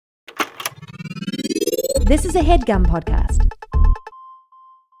This is a HeadGum podcast.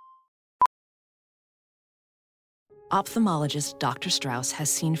 Ophthalmologist Dr. Strauss has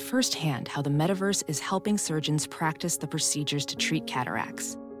seen firsthand how the metaverse is helping surgeons practice the procedures to treat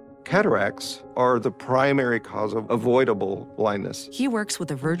cataracts. Cataracts are the primary cause of avoidable blindness. He works with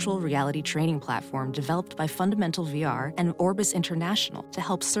a virtual reality training platform developed by Fundamental VR and Orbis International to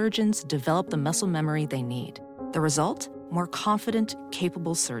help surgeons develop the muscle memory they need. The result? More confident,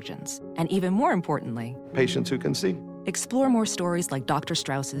 capable surgeons. And even more importantly, Patients who can see. explore more stories like Dr.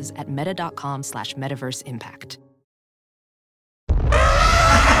 Strauss's at meta.com/metaverseimpact.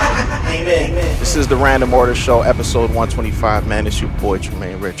 This is the Random Order Show, episode 125, man. It's your boy,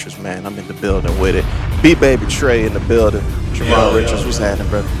 Jermaine Richards, man. I'm in the building with it. B-Baby Trey in the building. Jermaine Richards, what's happening,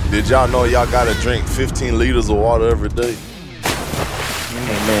 brother? Did y'all know y'all gotta drink 15 liters of water every day?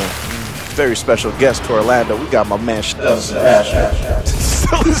 Hey, man. Very special guest to Orlando. We got my man, Sheldon Sebastian.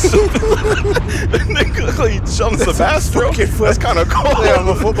 Sheldon Sebastian? That's kind of cool. Yeah, I'm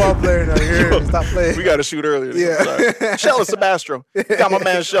a football player now. Here, stop playing. We got to shoot earlier. Yeah. Sheldon Sebastian. We got my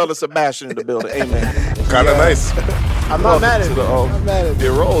man, Sheldon Sebastian in the building. Hey, man. Kind of nice. I'm not mad at it. I'm mad at it.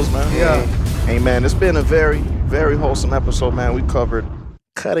 It rolls, man. Yeah. Hey, man, it's been a very, very wholesome episode, man. We covered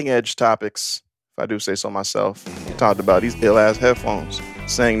cutting-edge topics, if I do say so myself. We talked about these ill-ass headphones,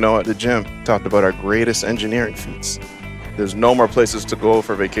 saying no at the gym. Talked about our greatest engineering feats. There's no more places to go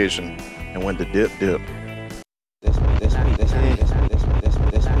for vacation. And when to dip.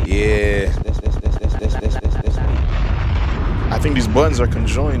 Yeah. I think these buttons are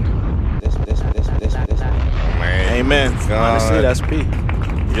conjoined. Man. Amen. Honestly, that's P.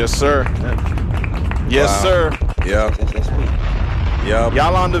 Yes, sir. Yes, Wow. sir. Yep. Yep.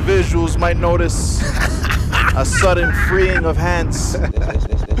 Y'all on the visuals might notice a sudden freeing of hands.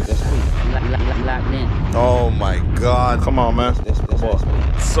 Oh my God. Come on, man. Come on.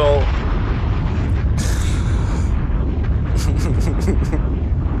 So.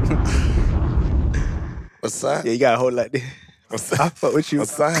 What's that? Yeah, you gotta hold like this. What's I that? fuck with you.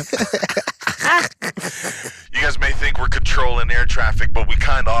 What's that? You guys may think we're controlling air traffic, but we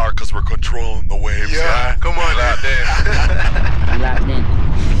kind of are because we're controlling the waves. Yeah. Come on out there.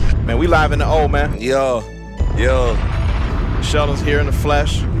 Man, we live in the O, man. Yo. Sheldon's here in the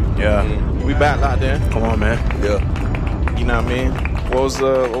flesh. Yeah. We back out there. Come on, man. Yeah. You know what I mean? What was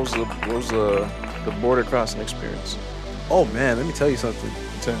the border crossing experience? Oh man, let me tell you something.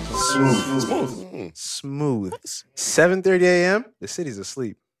 Smooth. 7:30 a.m. The city's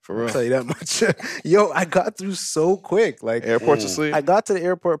asleep. For real. I'll tell you that much. Yo, I got through so quick. Like Airport's asleep. I got to the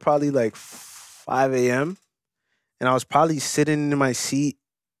airport probably like 5 a.m. and I was probably sitting in my seat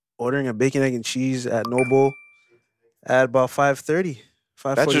ordering a bacon, egg, and cheese at Noble at about 5:30.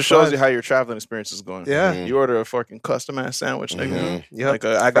 That just shows you how your traveling experience is going. Yeah. You order a fucking custom ass sandwich, nigga. Yep. Like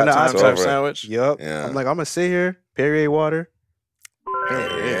a I got the time Oscar. type sandwich. Yep. Yeah. I'm like, I'm gonna sit here, Perrier water.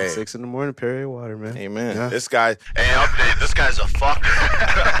 Hey. 6 in the morning, Perrier water, man. Amen. Yeah. This guy. Hey, update. This guy's a fucker.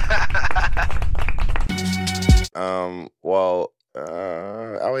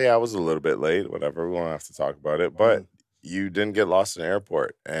 I was a little bit late. Whatever. We won't have to talk about it. But you didn't get lost in the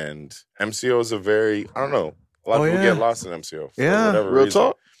airport, and MCO is a very. I don't know. A lot of people get lost in MCO. For whatever Real reason.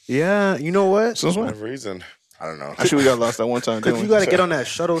 talk. Yeah, you know what? Since For when? whatever reason. I don't know. Actually, we got lost that one time. Because Didn't you we? got to get on that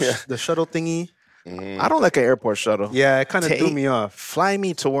shuttle, the shuttle thingy. I don't like an airport shuttle. Yeah, it kind of threw Take- me off. Fly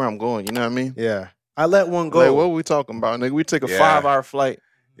me to where I'm going. You know what I mean? Yeah, I let one go. Like, what are we talking about, nigga? We take a 5-hour flight.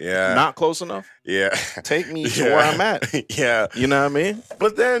 Yeah. Not close enough. Yeah. Take me to where I'm at. Yeah. You know what I mean?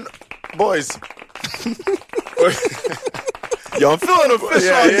 But then, boys. Yo, I'm feeling official.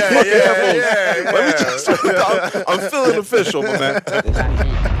 Yeah, on these yeah, fucking yeah, headphones. yeah, Let me yeah. just. I'm feeling official, my man.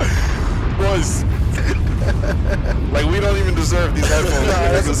 Boys. Like, we don't even deserve these headphones.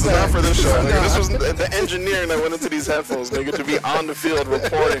 Nigga. This is not for this show. Nigga. This was the engineering that went into these headphones, nigga, to be on the field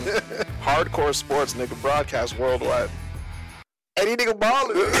reporting hardcore sports, nigga, broadcast worldwide. Any nigga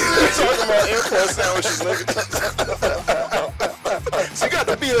ballin'. Talking about airport sandwiches, nigga. So you got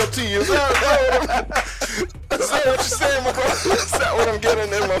the BLT. Is that what you're saying, my bro? Is that what I'm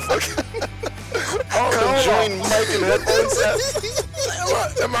getting in my fucking all conjoined mic and headphones at?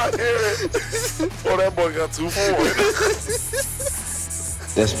 Am I hearing? Oh, that boy got too forward.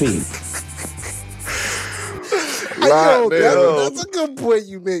 That's Pete. That's a good point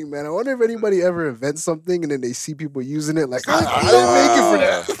you make, man. I wonder if anybody ever invents something and then they see people using it. Like, I didn't make it for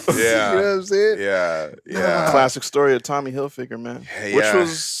that. Yeah. You know what I'm saying? Yeah. Classic story of Tommy Hilfiger, man. Hey, Which yeah.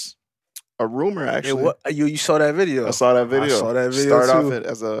 was a rumor, actually. You saw that video? I saw that video. I saw that video Started too. off it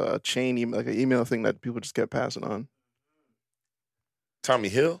as a chain, like an email thing that people just kept passing on. Tommy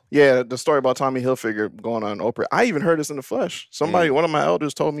Hill? Yeah, the story about Tommy Hilfiger going on Oprah. I even heard this in the flesh. Somebody, one of my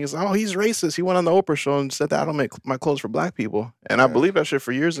elders told me, he's racist. He went on the Oprah show and said that I don't make my clothes for black people. And I believe that shit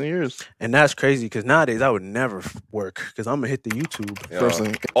for years and years. And that's crazy because nowadays that would never work because I'm gonna hit the YouTube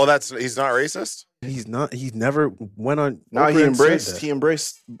Personally. Oh, he's not racist? He's not. He's never went on. No, Oprah he and said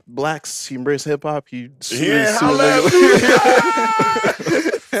embraced that. blacks. He embraced hip hop. He Yeah,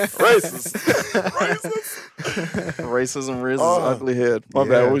 racist. racism rears his Oh, ugly head. My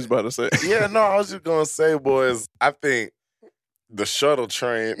bad. What was about to say? Yeah, no, I was just gonna say, boys, I think the shuttle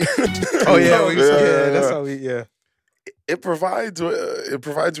train. Oh yeah, Yeah. that's how we. Yeah, it provides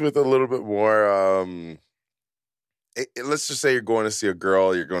with a little bit more. Let's just say you're going to see a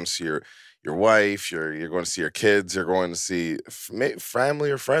girl, you're going to see your wife, you're going to see your kids, you're going to see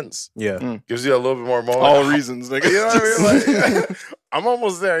family or friends. yeah. Gives you a little bit more moment. All reasons, nigga. You know what I mean? Like, I'm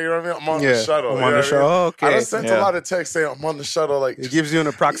almost there. You know what I mean? I'm on the shuttle. I'm you on know the what I shuttle. mean? Oh, okay. I done sent a Yeah. lot of texts saying I'm on the shuttle. Like, It gives you an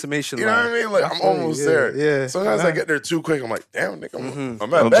approximation. you know what I mean? Like, I'm almost there. Yeah. Sometimes I get there too quick. I'm like, damn, nigga, I'm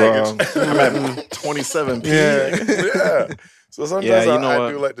I'm at baggage. I'm at 27 p. Yeah. So sometimes Yeah, you know I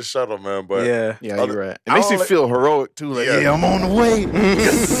what? do like the shuttle, man. But Yeah. Yeah, you're right. It I makes don't you like- feel heroic too. Like, Yeah. I'm on the way.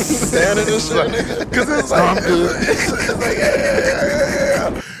 Standing and shit. because it's like, I'm good. It's like,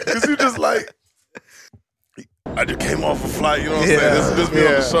 yeah. Because you just like, I just came off a flight, you know what I'm saying? This is just me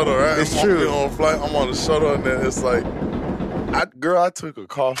on the shuttle, right? It's I'm true. on a flight, I'm on the shuttle, and then it's like, I took a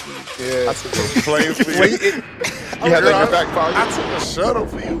coffee. Yeah. I took a plane for you. You had that in your back pocket. I took a shuttle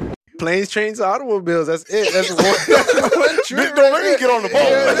for you. Planes, trains, automobiles. That's it. That's one trip. Don't make me get on the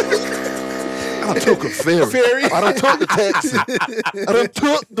boat. I took a ferry. I done took the taxi. I done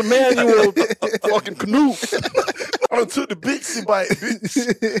took the manual fucking canoe. I done took the Bixie bike, bitch.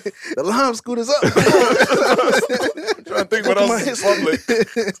 The Lime Scooter's up. Trying to think what else is public.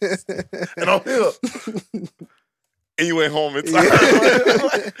 And I'm here. And you ain't home in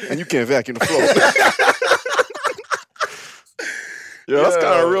time. And you can't vacuum the floor. Yeah, that's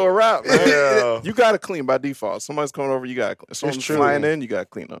kind of real rap, man. Yeah. You got to clean by default. Somebody's coming over, you got to clean. Someone's true. flying in, you got to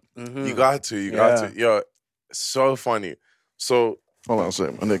clean up. You got to. You got to. Yo, it's so funny. So, Hold on a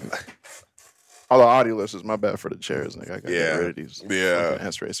second, my nigga. All the audio listeners, my bad for the chairs, nigga. I got to get rid of these fucking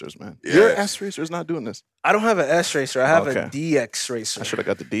S racers, man. Yeah. Your S racer's not doing this. I don't have an S racer. I have a Okay. DX racer. I should have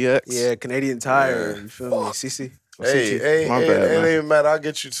got the DX. Yeah, Canadian Tire. You feel me? CC. Or hey, CT. hey, My hey, bad, it man. ain't even matter. I'll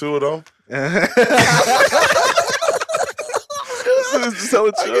get you two of them. Just tell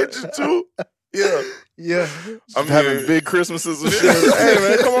the I'll get you two. Yeah. Yeah. I'm having here. big Christmases and shit. Hey,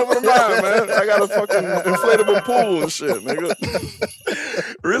 man, come over to mine, man. I got a fucking inflatable pool and shit,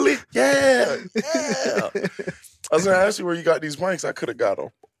 nigga. Really? Yeah. Yeah. I was going to ask you where you got these mics. I could have got them.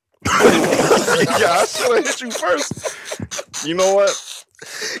 Yeah, I should have hit you first. You know what?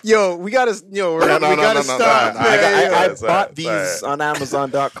 Yo, we gotta stop. I Sorry, bought sorry. these on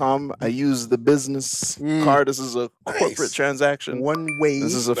Amazon.com. I used the business card. This is a corporate Nice. transaction. One way.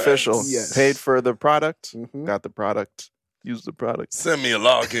 This is official. Yes. Paid for the product. Mhm. Got the product. Use the product. Send me a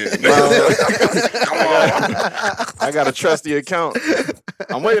login. I got a trusty account.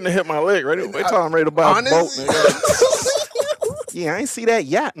 I'm waiting to hit my leg. Wait till I'm ready to buy a boat, Honestly? nigga. Yeah, I ain't see that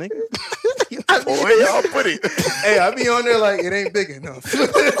yacht, nigga. Oh, where y'all put it? Hey, I be on there like it ain't big enough.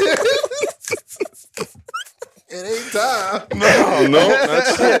 It ain't time. No, not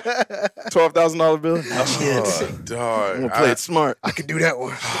shit. $12,000 bill. Not shit. Oh, dog. I'm gonna play it smart. I can do that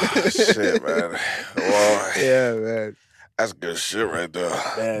one. Shit, man. Well, Yeah, man. that's good shit right there.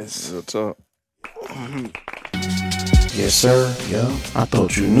 That's Real talk. Yes, sir. Yeah. I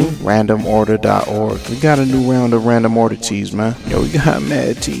thought you knew. Randomorder.org. We got a new round of random order teas, man. Yo, we got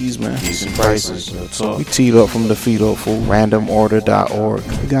mad teas, man. Decent prices. We teed up from the feet up fool. Randomorder.org.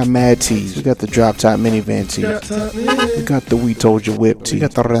 We got mad teas. We got the drop top minivan tee. We got the We Told You Whip tee. We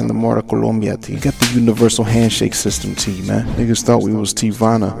got the Random Order Colombia tee. We got the Universal Handshake System tee, man. Niggas thought we was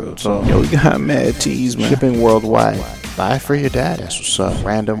Tivana. Yo, we got mad teas, man. Shipping worldwide. Buy for your dad. That's what's up.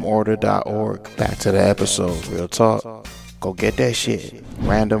 Randomorder.org. Back to the episode. Real talk. Go get that shit.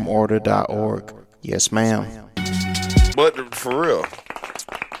 Randomorder.org. Yes, ma'am. But for real,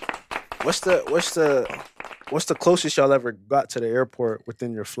 what's the closest y'all ever got to the airport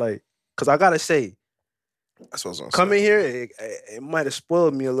within your flight? Because I gotta say, that's what I was gonna coming say. here, it might have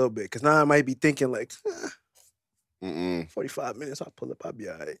spoiled me a little bit. Because now I might be thinking like, 45 minutes, I'll pull up, I'll be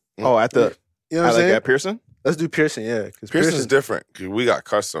all right. Oh, at the You know what I'm saying? at Pearson? Let's do Pearson, yeah. Because Pearson's different because we got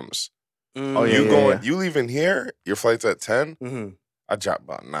customs. Oh, yeah, you yeah, going? yeah. You leaving here? Your flight's at 10. Mm-hmm. I drop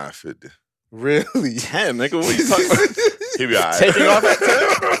about 9:50. Really? 10, nigga. What you talking about? He be all right. Taking off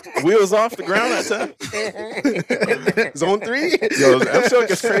at 10? Wheels off the ground at 10? Zone 3? Yo, I'm sure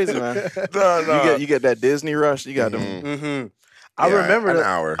it's crazy, man. No. You get that Disney rush. You got them. Mm-hmm. I remember an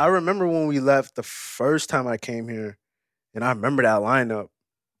hour. I remember when we left the first time I came here, and I remember that lineup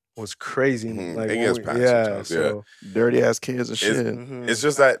was crazy. Mhm. Like It when gets we- packed yeah, sometimes, so Dirty ass kids and shit. mhm. It's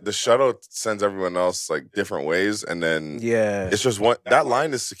just that the shuttle sends everyone else like different ways, and then yeah, it's just one. That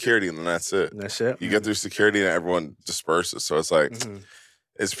line is security, and then that's it. that's it. You get through security, and everyone disperses. So it's like Mhm.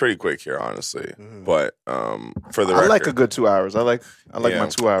 it's pretty quick here, honestly. Mhm. But for the I like a record, good 2 hours. I like Yeah. my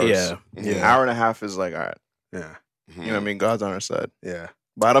 2 hours. Yeah, Mhm. An hour and a half is like, all right. yeah, Mhm. You know what I mean? God's on our side. yeah,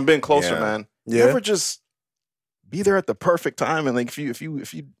 But I've been closer, Yeah. man. You yeah. ever just be there at the perfect time and like if you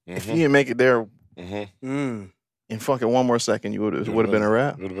Mhm. didn't make it there Mhm. Mm. in fucking one more second, you would have been a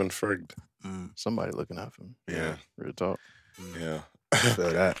wrap. Would have been frigged. Mm. Somebody looking out for me. Yeah, Real talk. yeah. Feel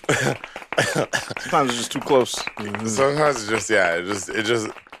that. Sometimes it's just too close. Mhm. Sometimes it's just it's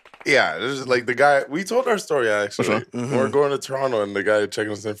just like the guy. We told our story actually. sure. Mhm. We're going to Toronto, and the guy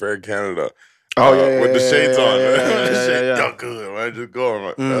checking us in for Air Canada. Oh, yeah, with the yeah, shades yeah, on. yeah, With the yeah, shades. yeah. Yo, good, man. Just go. I'm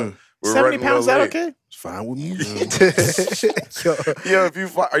like, Mm. we're 70 running a pounds, little that late. okay? It's fine with me. Yo. Yeah, if you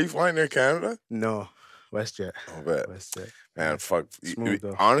are you flying Air Canada? No, WestJet. Oh, bet. WestJet. Man, fuck. Smooth,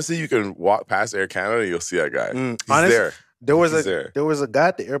 though. Honestly, you can walk past Air Canada, you'll see that guy. Mm. He's Honest- there. There was He's there. there was a guy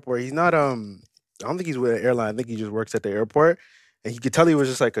at the airport. He's not I don't think he's with an airline. I think he just works at the airport, and you could tell he was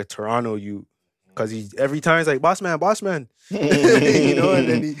just like a Toronto youth because he every time he's like boss man, you know. And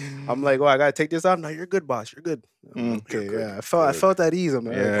then I'm like, oh, I gotta take this out. No, you're good, boss. You're good. Okay, good. yeah. I felt at ease. I'm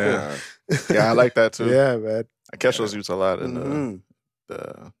like, all right, Yeah. cool. Yeah, I like that too. Yeah, man. I catch those youths a lot in Mhm.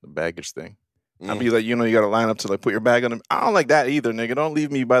 the baggage thing. Mm. I'd be like, you got to line up to like put your bag on them. I don't like that either, nigga. Don't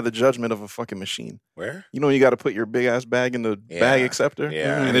leave me by the judgment of a fucking machine. Where? You got to put your big ass bag in the bag acceptor.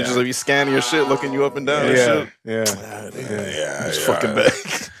 Yeah, And then just like be scanning your shit, looking you up and down and Yeah, shit. yeah. Just fucking bag.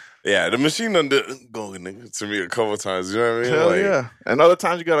 Yeah, the machine done did go nigga to me a couple times. You know what I mean? Hell Like, yeah. And other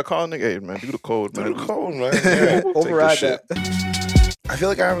times you got to call a nigga, hey, man, do the code, do man. the code, man. Yeah. Override Take that. the shit. I feel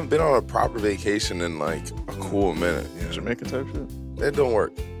like I haven't been on a proper vacation in like a cool minute. Jamaica type shit. It don't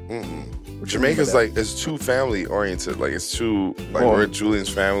work. Mm-mm. Jamaica's like it's too family oriented. Like it's too like Oh. we're Julian's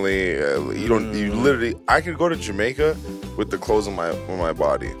family. You literally. I could go to Jamaica with the clothes on my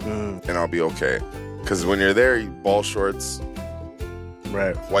body, Mm, and I'll be okay. Because when you're there, you ball shorts,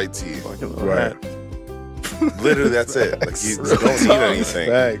 right. white tee. Fucking Right. Literally, that's it. Like you don't need anything.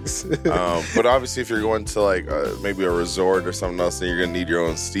 Thanks. But obviously, if you're going to like maybe a resort or something else, then you're gonna need your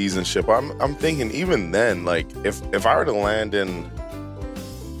own skis and shit. But I'm thinking even then, like if I were to land in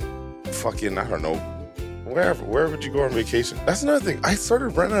fucking I don't know where would you go on vacation? That's another thing. I started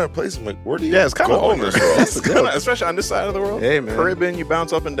renting a place. I'm like, where do you Yeah, it's kind of go in this world? It's kinda, especially on this side of the world. Hey, man. Caribbean, you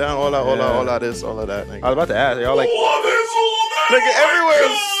bounce up and down, all that this, all of that. Nigga. I was about to ask. Y'all like, Nigga, everywhere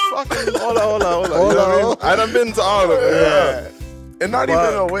is fucking hola. You know what I mean? I done been to all of it. Yeah. And not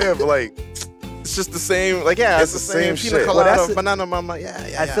even a way of like It's just the same. Like, yeah, It's it's, the the same. same Pina shit. Well, colada, that's it. banana mama.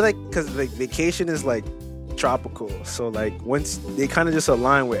 Yeah. I feel like because like vacation is like tropical, so like once they kind of just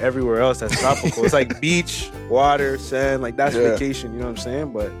align with everywhere else that's tropical. It's like beach, water, sand. Like that's Yeah. vacation. You know what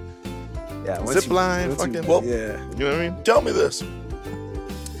I'm saying? But yeah, once Zip you- line, once you- fucking- Well, yeah. You know what I mean? tell me this.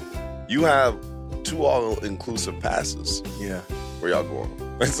 You have 2 all-inclusive passes. Yeah. Where y'all going?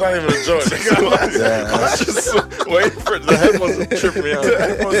 It's not even a joke. nigga. I'm just waiting for the headphones to trip me out.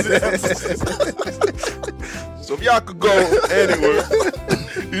 So if y'all could go anywhere,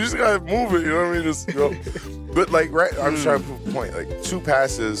 you just gotta move it. You know what I mean? Just go. But like, right? I'm just trying to prove a point. Like 2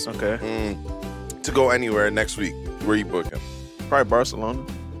 passes Okay. to go anywhere next week. Where you booking? Probably Barcelona.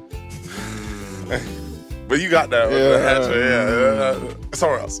 But you got that. Yeah.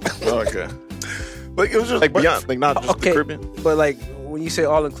 Somewhere else. Okay. Like it was just Like beyond, like not just Okay. the Caribbean. But like when you say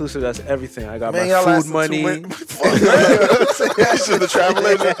all inclusive, that's everything. I got Man, my y'all food lasted money. 2 minutes. Fuck, man. Should the travel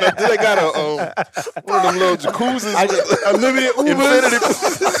agent? They got a one of them little jacuzzis, unlimited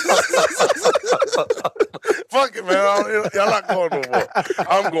Fuck it, man. Y'all not going no more.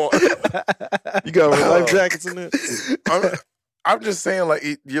 I'm going. You got life jackets in there. I'm just saying, like,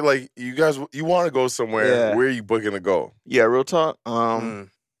 you're like, you guys, you want to go somewhere. Yeah. Where are you booking to go? Yeah, real talk.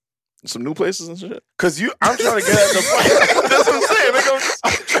 Some new places and shit. Because I'm trying to get at the point. That's what I'm saying. Nigga.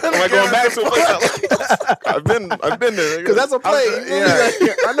 I'm trying to Am I get going at back the to a place? I like? I've been there. Because that's a play. Yeah.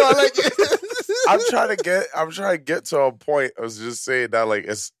 I know. I like it. I'm trying to get to a point. I was just saying that, like,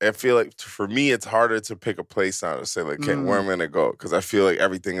 I feel like for me, it's harder to pick a place now to say, like, okay, where I'm going to go. Because I feel like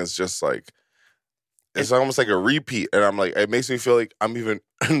everything is just like, it's almost like a repeat. And I'm like, it makes me feel like I'm even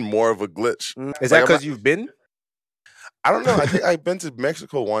more of a glitch. Is Like, that because you've been? I don't know. I think I've been to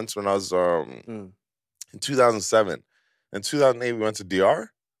Mexico once when I was in 2007. In 2008, we went to DR.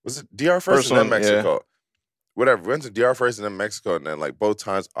 Was it DR first and then one, Mexico? Whatever. We went to DR first and then Mexico, and then like both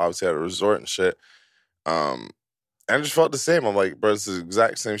times, obviously at a resort and shit. And And I just felt the same. I'm like, bro, it's the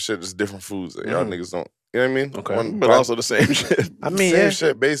exact same shit, just different foods. Like, y'all niggas don't, you know what I mean? Okay. But also the same shit. I mean, same yeah.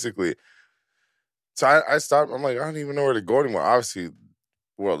 shit, basically. So I stopped. I'm like, I don't even know where to go anymore. Obviously, the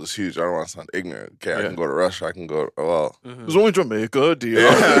world is huge. I don't want to sound ignorant. Okay, I can go to Russia. I can go, well. There's only Jamaica,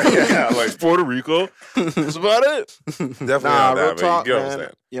 Yeah, like Puerto Rico. That's about it. definitely Nah, not real that, but talk, you get what I'm man.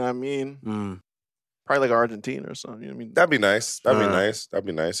 saying. You know what I mean? Mm. Probably like Argentina or something. You know what I mean? That'd be nice. That'd be Uh, nice. That'd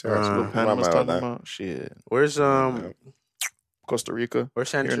be nice. Yeah, That's I'm what not Panama's mad talking at that. about. Shit. Where's Costa Rica.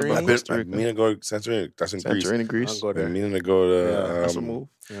 where's Hearing about Santorini? Costa I Rica. mean to go to Santorini. That's in Greece. Santorini, I'll Greece. go I'm there. meaning to go to. Yeah, That's a move.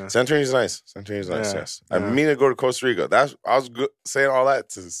 Yeah. Santorini's nice. Santorini's nice. Yeah, Yes. I'm yeah. meaning to go to Costa Rica. I was saying all that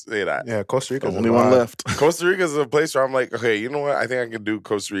to say that. Yeah, Costa Rica. Only one left. Costa Rica is a place where I'm like, okay, you know what? I think I can do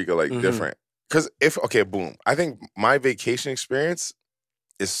Costa Rica like Mhm. different. Because boom. I think my vacation experience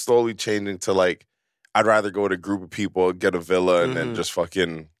is slowly changing to like, I'd rather go with a group of people, get a villa, and then Mhm. just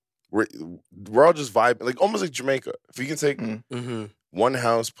fucking, we're all just vibing, like almost like Jamaica. If you can take Mm-hmm. one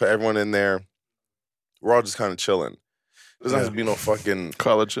house, put everyone in there, we're all just kind of chilling. Doesn't have to be no fucking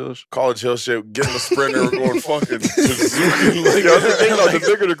College Hills. College Hill shit, getting a sprinter, we're going fucking bazooking. Like, Yo, that's the thing though. The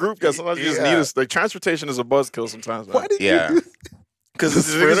bigger the group gets, sometimes you just Yeah. need us. Like transportation is a buzzkill sometimes. Man. Yeah. Because the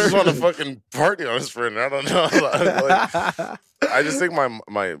niggas just want to Sprinter? fucking party on a sprinter. I don't know. Like, I just think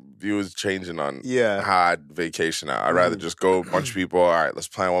my view is changing on Yeah. how I'd vacation out. I'd rather just go a bunch of people. All right, let's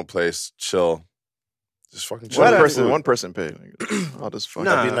plan one place, chill. Just fucking chill. One person pay. I'll just fucking.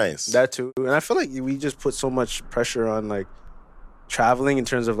 That'd be nice. That too. And I feel like we just put so much pressure on like traveling in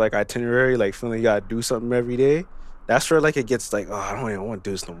terms of like itinerary, like feeling you gotta do something every day. That's where like it gets like, oh, I don't even want to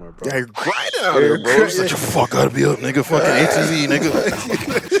do this no more, bro. Yeah, you're grinding out here, bro. It's such a fuck gotta be up, nigga. Fucking ATV,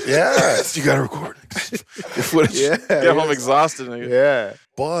 nigga. Yeah. You gotta record. Your footage. Yeah, Get home exhausted, nigga. Yeah.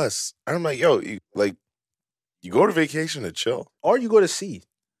 Bus. And I'm like, yo, you go to vacation to chill. Or you go to sea.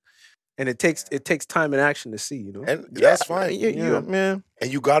 And it takes time and action to see, you know? And that's fine. Yeah, man.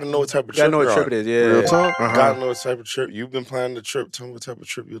 And you got to know what type of You gotta trip know what you're trip on. it is, yeah. Real yeah. talk. You gotta know what type of trip. You've been planning the trip. Tell me what type of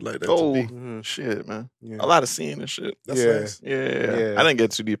trip you'd like that Oh, to be. Mhm. shit, man. Yeah. A lot of seeing and shit. That's Yeah. nice. Yeah. Yeah. I didn't get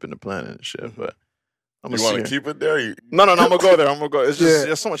too deep into planning and shit, but I'm You gonna want to keep it there? No, I'm gonna go there. I'm gonna go. It's just Yeah.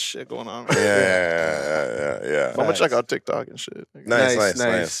 there's so much shit going on. Yeah. I'm gonna check out TikTok and shit.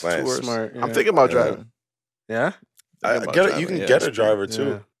 Nice. Tours. Smart. I'm yeah. thinking about Yeah. driving. Yeah? I Thinking about get it. driving, You can yeah, get a it's driver Yeah.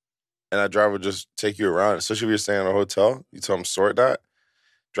 too, and that driver will just take you around. Especially if you're staying in a hotel, you tell them sort that.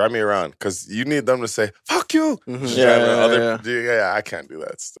 Drive me around because you need them to say "fuck you." Mhm. Just Yeah, drive yeah, me yeah, I can't do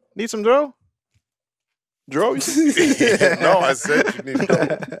that stuff. Need some dro? Dro? No, I said you need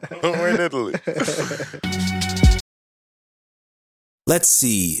dope. We're in Italy. Let's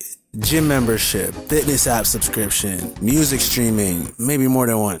see. Gym membership, fitness app subscription, music streaming, maybe more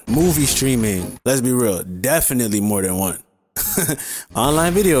than one. Movie streaming, let's be real, definitely more than one.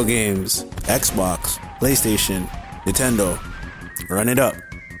 Online video games, Xbox, PlayStation, Nintendo. Run it up.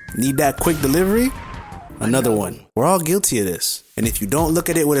 Need that quick delivery? Another one. We're all guilty of this. And if you don't look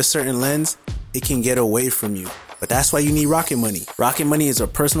at it with a certain lens, it can get away from you. But that's why you need Rocket Money. Rocket Money is a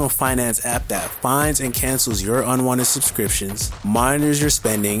personal finance app that finds and cancels your unwanted subscriptions, monitors your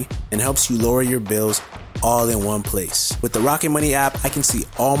spending, and helps you lower your bills all in one place. With the Rocket Money app, I can see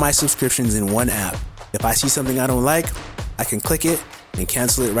all my subscriptions in one app. If I see something I don't like, I can click it and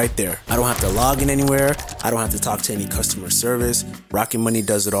cancel it right there. I don't have to log in anywhere. I don't have to talk to any customer service. Rocket Money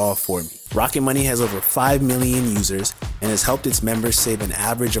does it all for me. Rocket Money has over 5 million users and has helped its members save an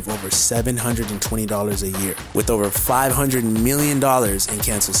average of over $720 a year, with over $500 million in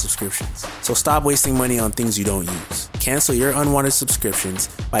canceled subscriptions. So stop wasting money on things you don't use. Cancel your unwanted subscriptions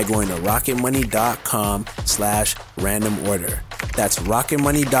by going to rocketmoney.com/random order. That's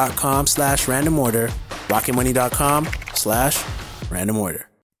rocketmoney.com/random order. rocketmoney.com/random order.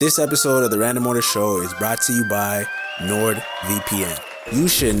 This episode of the Random Order Show is brought to you by NordVPN. You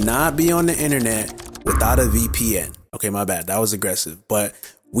should not be on the internet without a VPN. Okay, my bad. That was aggressive. But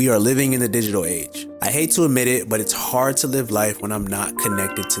we are living in the digital age. I hate to admit it, but it's hard to live life when I'm not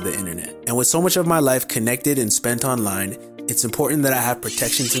connected to the internet. And with so much of my life connected and spent online, it's important that I have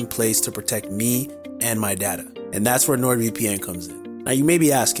protections in place to protect me and my data. And that's where NordVPN comes in. Now you may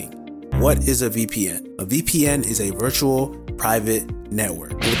be asking, what is a VPN? A VPN is a virtual private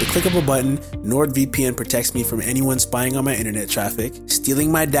network. With the click of a button, NordVPN protects me from anyone spying on my internet traffic,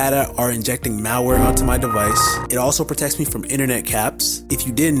 stealing my data, or injecting malware onto my device. It also protects me from internet caps. If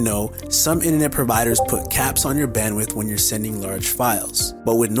you didn't know, some internet providers put caps on your bandwidth when you're sending large files.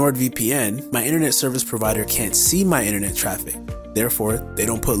 But with NordVPN, my internet service provider can't see my internet traffic. Therefore, they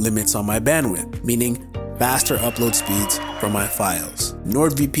don't put limits on my bandwidth, meaning faster upload speeds for my files.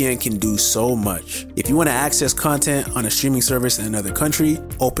 NordVPN can do so much. If you want to access content on a streaming service in another country,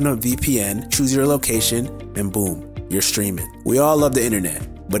 open up VPN, choose your location, and boom, you're streaming. We all love the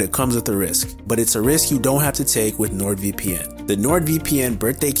internet, but it comes with a risk. But it's a risk you don't have to take with NordVPN. The NordVPN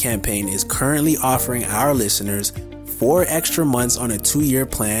birthday campaign is currently offering our listeners 4 extra months on a 2-year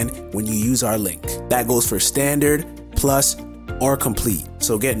plan when you use our link. That goes for standard, plus, or complete.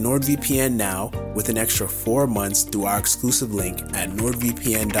 So get NordVPN now with an extra 4 months through our exclusive link at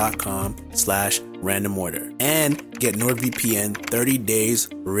nordvpn.com/randomorder. And get NordVPN 30 days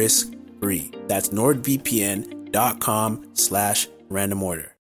risk-free. That's nordvpn.com/randomorder.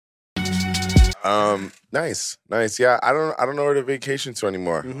 Nice. Yeah, I don't know where to vacation to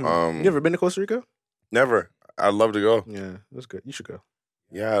anymore. You ever been to Costa Rica? Never. I'd love to go. Yeah, it was good. You should go.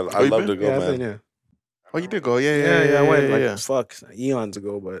 Yeah, I'd love to go, Yeah, man. yeah. Oh, you did go? Yeah. I went yeah. fuck eons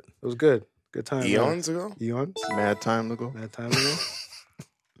ago, but it was good. Good time. man. Eons ago? Eons. Mad time to go. That time ago.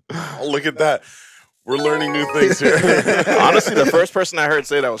 Oh, look at that. We're learning new things here. Honestly, the first person I heard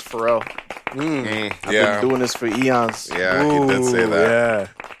say that was Pharrell. I've Yeah. been doing this for eons. Yeah, he did say that.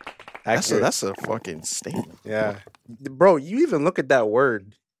 Yeah. That's a fucking statement. Yeah. Bro, you even look at that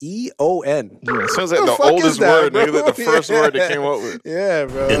word. EON. Yeah, it sounds like What the fuck is oldest that, word, bro? nigga. Like the first word they came up with. Yeah,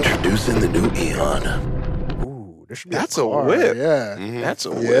 bro. Introducing the new Eon. Ooh, there should be That's a a car. whip. Yeah. That's a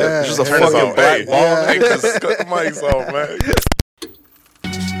whip. Yeah. It's just a Turn this fucking off. black Hey, ball. hey, just cut the mics off, man.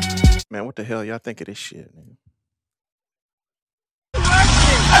 Man, what the hell y'all think of this shit, nigga?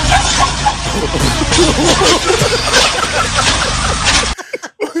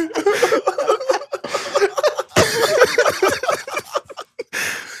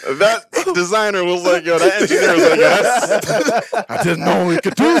 That designer was like, yo, that engineer was like, yo, I didn't know we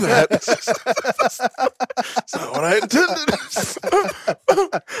could do that. That's not what I intended.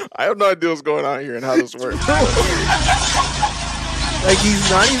 I have no idea what's going on here and how this works. Like he's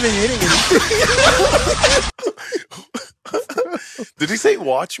not even hitting it. Did he say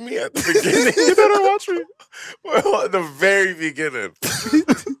watch me at the beginning? You better watch me. Well, at the very beginning.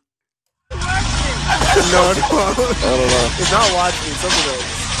 No. I don't know. It's not watching. It's something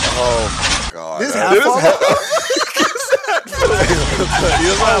else. Oh, my God. This That- half off?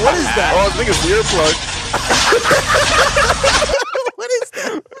 What is that? Oh, I think it's the earplug. What is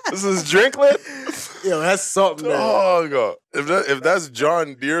that? This is Drinklet? Yo, that's something. Man. Oh, God. If that's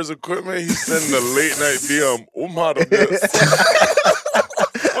John Deere's equipment, he's sending a late night DM. Of this.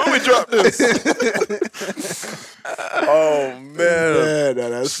 When we drop this? Oh, man. Yeah, no,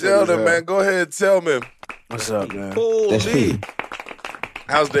 that's Sheldon, man, go ahead and tell me. What's up, man? Holy.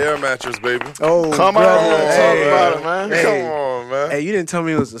 How's the air mattress, baby? Oh, Come on, brother. talk Hey. about it, man. Hey. Come on, man. Hey, you didn't tell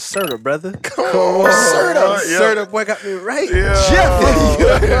me it was a Serta, brother. Come on. Yeah. Serta boy got me right. Yeah.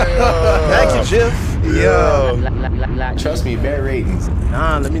 Thank you, Jeff. Yo. Trust me, bad ratings.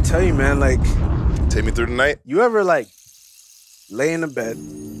 Nah, let me tell you, man. Like, Take me through the night. you ever like lay in the bed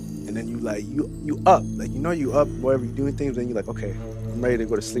and then you like you up, like you up, whatever you doing things, then you like, okay, I'm ready to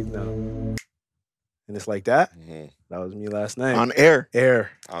go to sleep now. And it's like that. That was me last night. On air.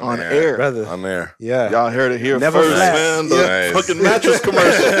 Air, On air. brother. On air. Yeah. Y'all heard it here Never first, flat. man. The Nice. fucking mattress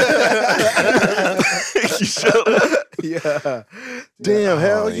commercial. You shut up. Yeah. Damn,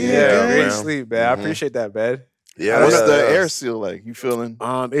 hell yeah, yeah. Yeah, great man. sleep, man. I appreciate that, man. Yeah. What's yeah, the yeah. air seal like? You feeling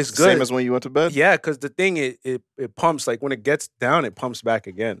It's good. same as when you went to bed? Yeah, because the thing it pumps, like when it gets down, it pumps back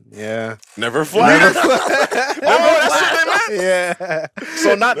again. Yeah. Never flat. Yeah.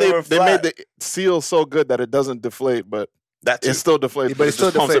 So not they Never made flat. the seal so good that it doesn't deflate, but That's it still deflates, But but it it still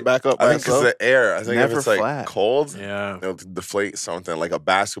just pumps it deflate. back up. I by think it's itself. the air. I think Never if it's like flat. cold, Yeah. it'll deflate something. Like a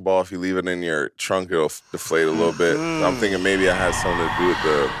basketball, if you leave it in your trunk, it'll deflate a little bit. So I'm thinking maybe it has something to do with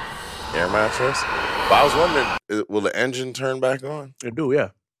the air mattress. But I was wondering, will the engine turn back on? It do, yeah.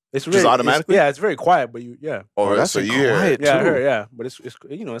 It's Just automatically? Yeah, it's very quiet, but yeah. Oh, that's so you hear quiet. it. Yeah, I too. heard, yeah. But it's it's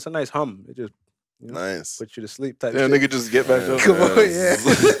a nice hum. It just Nice. puts you to sleep type Yeah, shit. nigga just get back up. Come on, yeah.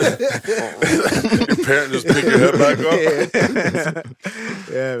 Your parent just pick your head back up.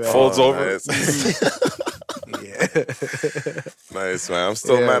 Yeah, man. Folds Oh, over. Nice. Yeah. Nice, man. I'm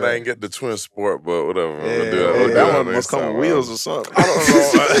still Yeah, mad I man. ain't get the twin sport, but whatever. Yeah, We'll do yeah, that. We'll do That that one next must come time, with man. wheels or something. I don't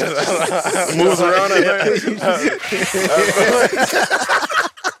know. Moves around at night.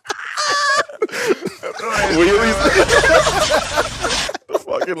 Wheelies. The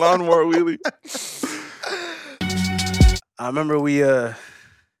fucking lawnmower wheelie. I remember we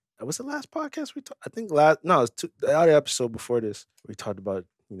was the last podcast we talked? I think it was the other episode before this. We talked about,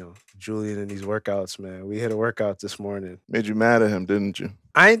 Julian and these workouts, man. We hit a workout this morning. Made you mad at him, didn't you?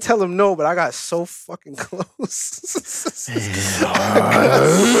 I ain't tell him no, but I got so fucking close. You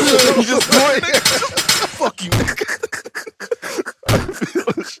just do it. Fuck you.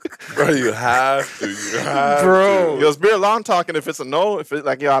 Bro, you have to. You have Bro, to. yo, it's beer long talking. If it's a no, if it's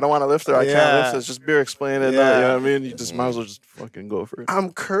like, yo, I don't want to lift it, I can't lift it. It's just beer explaining it. Yeah. You know what I mean? You just might as well just fucking go for it.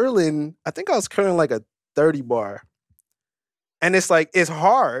 I'm curling. I think I was curling like a 30 bar. And it's like, it's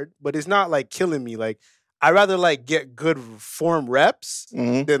hard, but it's not like killing me. Like, I'd rather like get good form reps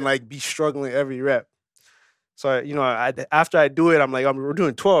than like be struggling every rep. So, you know, after I do it, I'm like, we're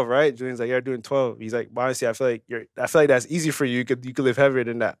doing 12, right? Julian's like, you're doing 12. He's like, well, honestly, I feel like that's easy for you. You could lift heavier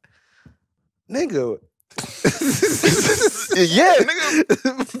than that. Nigga. Yeah,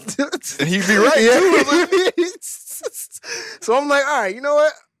 nigga. And he'd be right, too. So I'm like, all right, you know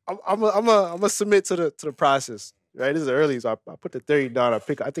what? I'm gonna submit to the process. Right? This is early, so I put the 30 down. I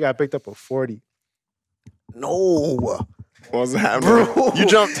think I picked up a 40. No. What was happening? Bro. You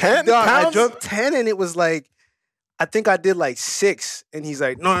jumped 10 Dog, pounds? I jumped 10 and it was like, I think I did like 6. And he's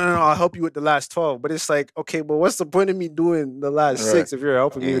like, no, I'll help you with the last 12. But it's like, okay, but what's the point of me doing the last 6 if you're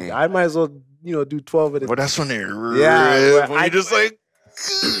helping me? I might as well, do 12 at a Well, that's when they're Yeah, when you just like,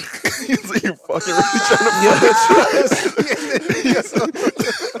 you're fucking really trying to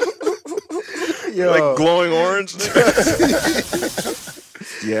Yo. like glowing orange.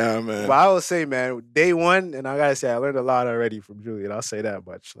 Yeah, man. But I will say, man, day one, and I gotta say, I learned a lot already from Julian. I'll say that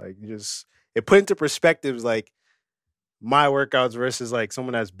much. Like, it put into perspectives, like, my workouts versus, like,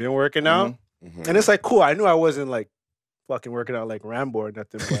 someone that's been working out. Mm-hmm. And it's, like, cool. I knew I wasn't, like, fucking working out like Rambo or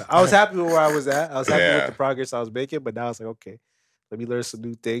nothing, but I was happy with where I was at. I was happy with the progress I was making, but now I was like, okay, let me learn some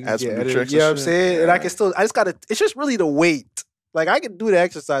new things. Add some new energy, tricks you know and what I'm shit. saying? Yeah. And I just gotta, it's just really the weight. Like, I can do the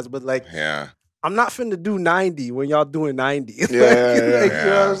exercise, but, like, Yeah. I'm not finna do 90 when y'all doing 90. Yeah, You know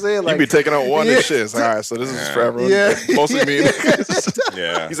what I'm saying? You Like, be taking out one Yeah. and shit. It's like, all right, so this is for everyone. Yeah. Mostly me.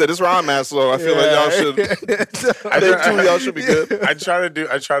 Yeah. He said, this is where I'm at, so I feel like y'all should. I think 2 of y'all should be good. I try to do,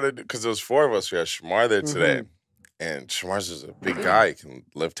 because there was 4 of us. We had Shamar there today. And Shamar's just a big guy. He can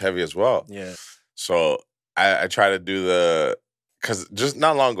lift heavy as well. Yeah. So I try to do because just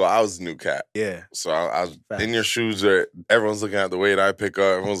not long ago, I was a new cat. Yeah. So I was in your shoes. Everyone's looking at the weight I pick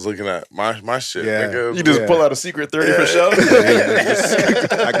up. Everyone's looking at my shit. Yeah. Nigga. You just pull out a secret 30 for show.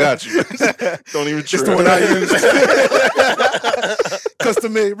 I got you. Don't even Just trip. the one I use.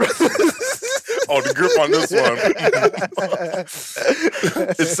 Custom made, bro. Oh, the grip on this one.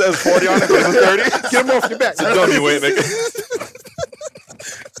 It says 40 on it, but it's 30. Get him off your back. It's a dummy weight, nigga.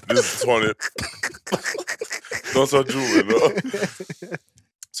 This is 20. Don't start drooling, though.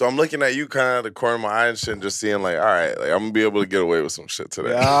 So I'm looking at you kind of out the corner of my eye and shit and just seeing like, all right, like I'm going to be able to get away with some shit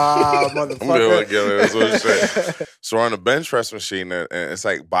today. Ah, I'm going to be able motherfucker. to get away with some shit. So we're on a bench press machine and it's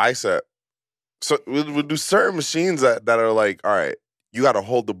like bicep. So we'll do certain machines that are like, all right, you got to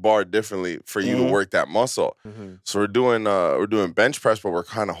hold the bar differently for you to work that muscle. So we're doing bench press, but we're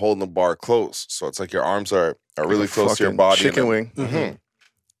kind of holding the bar close. So it's like your arms are really close to your Fucking body. chicken wing.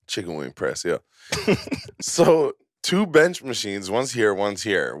 Chicken wing press, yeah. So 2 bench machines, one's here, one's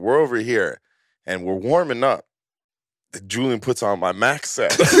here. We're over here, and we're warming up. Julian puts on my max set.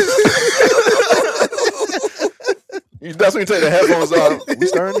 That's when you take the headphones off. We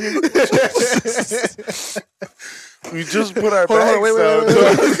starting here? We just put our Hold on, bags wait. down.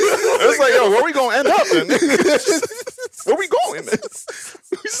 It's like, yo, where we gonna end up then? Where we going?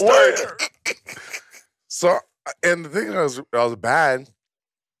 We started. So, and the thing that was bad,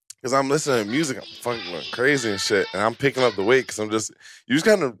 because I'm listening to music, I'm fucking going crazy and shit, and I'm picking up the weight because you just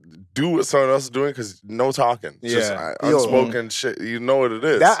kind of do what someone else is doing because no talking. Just unspoken shit. You know what it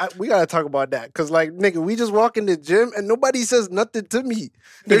is. We gotta talk about that, cause like, nigga, we just walk in the gym and nobody says nothing to me.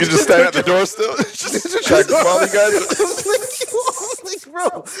 You can just stand at the door still. Just check while you guys. Like,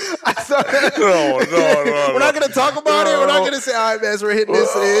 bro, I thought No. we're not gonna talk about it. We're not gonna say, all right, man, so we're hitting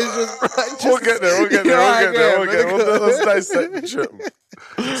this today. It's just We'll get there. Let's dissect the trip.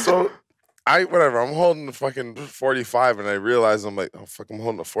 So, I'm holding the fucking 45, and I realize I'm like, oh, fuck, I'm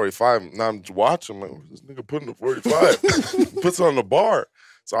holding the 45. Now I'm watching, I'm like, where's this nigga putting the 45? Puts it on the bar.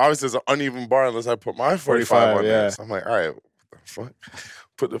 So, obviously, it's an uneven bar unless I put my 45 on there. So, I'm like, all right, what the fuck?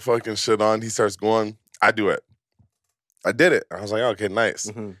 Put the fucking shit on. He starts going. I do it. I did it. I was like, okay, nice.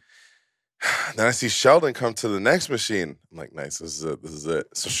 Then I see Sheldon come to the next machine. I'm like, nice, this is it.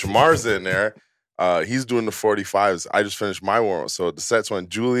 So Shamar's in there. He's doing the 45s. I just finished my warm-up. So the sets went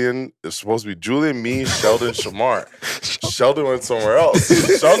Julian. It's supposed to be Julian, me, Sheldon, Shamar. Sheldon went somewhere else.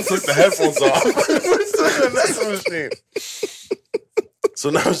 Sheldon took the headphones off. Went to the next machine. So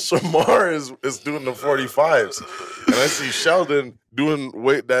now Shamar is doing the 45s. And I see Sheldon doing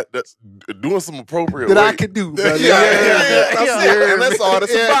weight that's doing some appropriate weight. I could do. Bro. Yeah. And that's all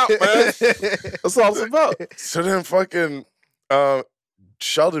it's about, man. That's all it's about. So then fucking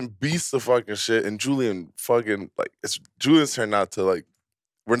Sheldon beats the fucking shit, and Julian fucking, like, Julian's turn not to, like,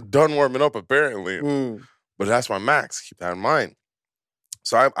 we're done warming up apparently. But that's my max. Keep that in mind.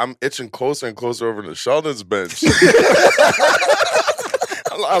 So I'm itching closer and closer over to Sheldon's bench.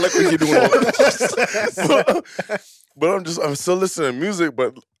 I like what you're doing. But I'm still listening to music,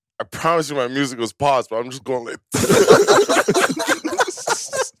 but I promise you my music was paused, but I'm just going like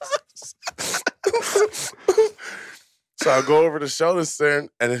So I go over to Sheldon's stand,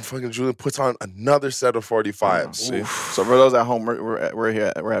 and then fucking Julian puts on another set of 45s. See? So for those at home, we're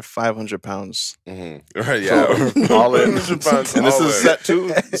at 500 pounds. Right, yeah. All in. 500 pounds, And this all is in. set 2?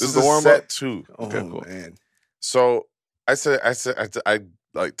 This is the warm set up? 2. Oh, cool. man. So I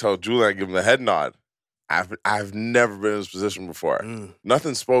like told Julian, I give him the head nod. I've never been in this position before.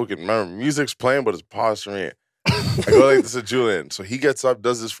 Nothing's spoken. Remember, music's playing, but it's paused for me. I go like this to Julian. So he gets up,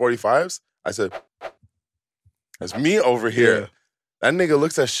 does his 45s. I said, that's me over here. Yeah. That nigga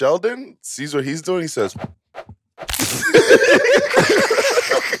looks at Sheldon, sees what he's doing, he says,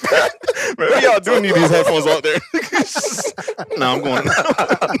 Maybe y'all do need these headphones out there. No, I'm going.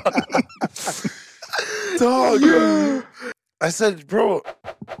 dog. I said, bro.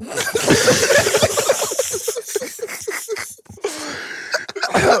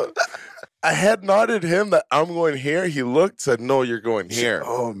 I had nodded him that I'm going here. He looked, said, no, you're going here.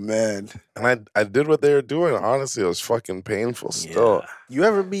 Oh, man. And I did what they were doing. Honestly, it was fucking painful still. You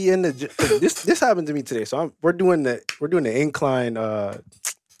ever be in the this happened to me today. So we're doing the incline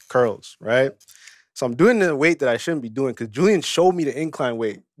curls, right? So I'm doing the weight that I shouldn't be doing because Julian showed me the incline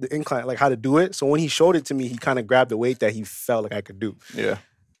weight, like how to do it. So when he showed it to me, he kind of grabbed the weight that he felt like I could do. Yeah.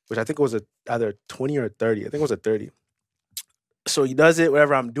 Which I think was either 20 or 30. I think it was a 30. So he does it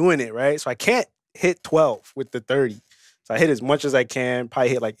whenever I'm doing it, right? So I can't hit 12 with the 30. So I hit as much as I can. Probably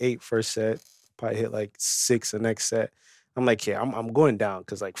hit like 8 first set. Probably hit like 6 the next set. I'm like, yeah, I'm going down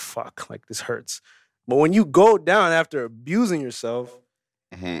because like, fuck, like this hurts. But when you go down after abusing yourself,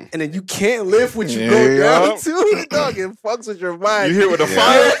 and then you can't lift what you go down to, dog, it fucks with your mind. You hear with the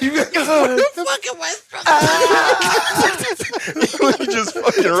fire? You be like, oh, what the fuck am I You just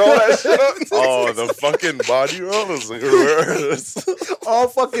fucking roll that shit up. Oh, the fucking body roll is like reverse. all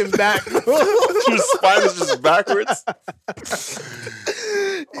fucking back. Your spine is just backwards.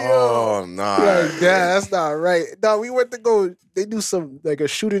 Oh, nah. Like, yeah, that's not right. No, we went to go, they do some, like a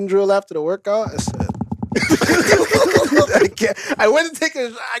shooting drill after the workout. I said, I went to take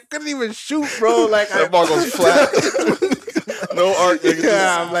I couldn't even shoot, bro. Like, That ball goes flat. No arc, nigga.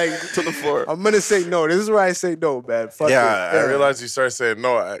 Yeah, I'm like, to the floor. I'm gonna say no. This is where I say no, man. Fuck Yeah, it. I realized you started saying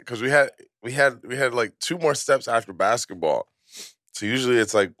no because we had like 2 more steps after basketball. So usually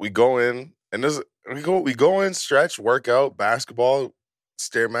it's like we go in and we go in, stretch, workout, basketball,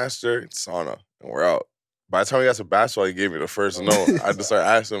 Stairmaster, sauna, and we're out. By the time we got to basketball, he gave me the first no. I had to start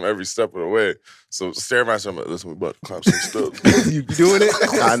asking him every step of the way. So Stairmaster, I'm like, listen, we about to climb some steps. You doing it?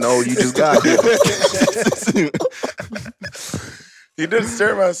 I know, you just got here. He did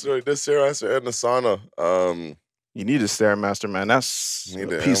Stairmaster. He did Stairmaster and the sauna. You need a Stairmaster, man. That's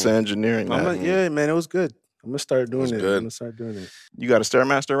Need a it. piece of engineering. man. Yeah, man, it was good. I'm gonna start doing was it. good. I'm gonna start doing it. You got a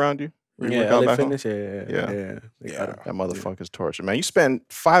Stairmaster around you? Where you work Yeah, out LA back home? Fitness. Yeah. They got it. That motherfucker's torture, man. You spend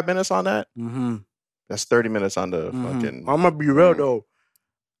 5 minutes on that? Mm-hmm. That's 30 minutes on the fucking... I'm gonna be real though.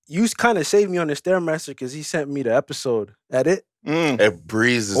 You kind of saved me on the Stairmaster because he sent me the episode edit. It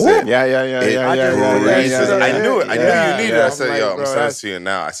breezes Ooh. it. Yeah. It breezes. I knew it. I knew you needed it. I said, yo, I'm sending it to you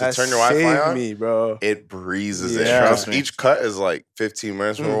now. I said, turn your Wi-Fi on. Me, bro. It breezes it. Yeah. Trust me. Each cut is like 15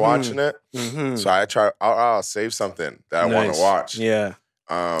 minutes when we're watching it. So I'll save something that I want to watch. Yeah.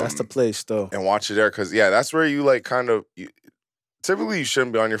 That's the place though. And watch it there because that's where you like kind of typically you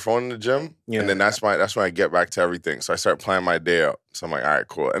shouldn't be on your phone in the gym. Yeah. And then that's when I get back to everything. So I start planning my day out. So I'm like, all right,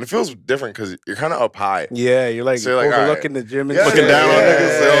 cool. And it feels different because you're kind of up high. Yeah, you're like, So you're like, overlooking the gym and Yeah, Looking down on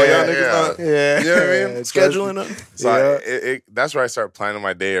niggas. yeah, Oh, yeah, y'all niggas not... Yeah. You know what I mean? Scheduling them. So that's where I start planning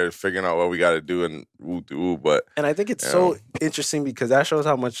my day or figuring out what we got to do and woo. But And I think it's so interesting because that shows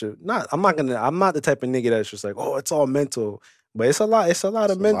how much I'm not the type of nigga that's just like, oh, it's all mental. But it's a lot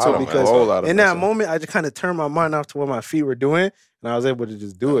of mental because in that moment I just kind of turned my mind off to what my feet were doing and I was able to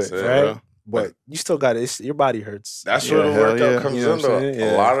just do it, right? bro. But you still got it. Your body hurts. that's where the hell workout yeah. comes You know in, what I'm though. saying?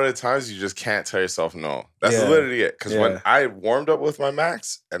 Yeah. A lot of the times you just can't tell yourself no. That's Yeah. literally it. Because when Yeah. I warmed up with my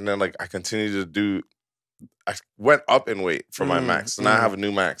max and then like I continued to do, I went up in weight for my max. So now I have a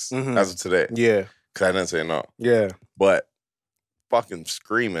new max as of today. Yeah. Because I didn't say no. Yeah. But fucking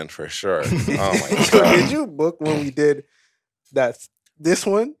screaming for sure. Oh my So God. did you book when we did this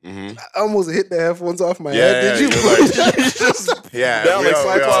one? Mhm. I almost hit the headphones off my Yeah, head. Did you? you're like- Yeah, Down we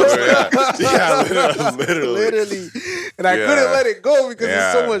like all- Cyclops. yeah, literally. Literally. And I couldn't let it go because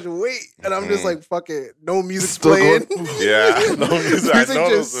there's so Yeah. much weight. And I'm just like, fucking, no music Still playing. Yeah, no music. I Music know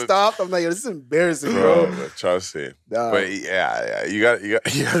just those- stopped. I'm like, yo, this is embarrassing, bro. Bro, trust me. Nah. But yeah, you got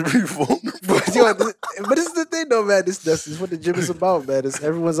to be vulnerable. But, yo, but this is the thing, though, man. This is what the gym is about, man.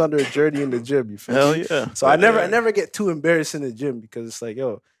 Everyone's under a journey in the gym. You feel Hell me? yeah. So I never get too embarrassed in the gym because it's like,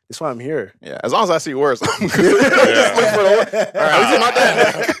 yo, that's why I'm here. Yeah, as long as I see worse, I'm good. Just look for the worst. All right, he's my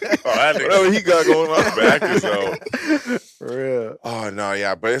dad. Oh, that nigga Whatever he got going on. back is out. For real. Oh no,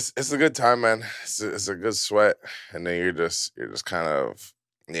 yeah, but it's a good time, man. It's a good sweat, and then you're just kind of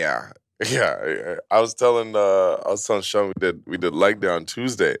yeah. I was telling Sean we did leg day on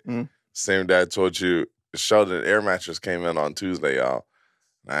Tuesday. Mhm. Same day I told you Sheldon Air Mattress came in on Tuesday, y'all.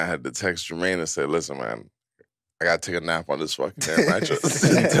 And I had to text Jermaine and say, listen, man, I gotta take a nap on this fucking Air Mattress.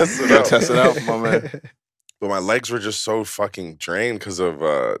 Test it out, my man. But my legs were just so fucking drained because of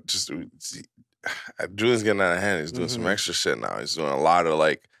Julian's getting out of hand. He's doing some extra shit now. He's doing a lot of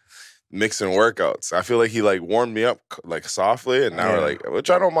like mixing workouts. I feel like he like warmed me up like softly, and now we're like, which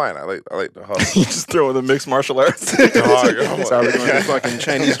I don't mind. I like the hustle. You just throw in the mixed martial arts. Dog, That's how we're doing the fucking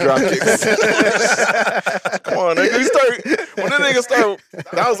Chinese drop kicks. Come on, nigga. When the nigga start,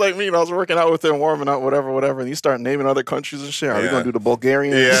 that was like me when I was working out with him, warming up, whatever, and you start naming other countries and shit. Are we gonna do the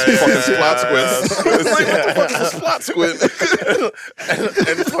Bulgarian fucking splat squid? Like, what the fuck is a splat squid?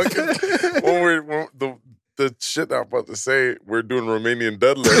 and fucking when the shit that I'm about to say, we're doing Romanian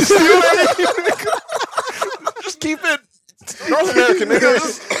deadlifts. Just keep it North American, nigga.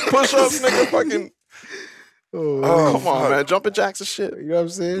 Just push ups, nigga. Fucking. Oh, come on, man. Jumping jacks and shit. You know what I'm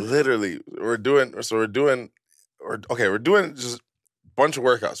saying? Literally, we're doing just a bunch of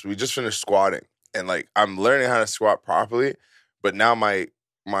workouts. We just finished squatting, and like I'm learning how to squat properly. But now my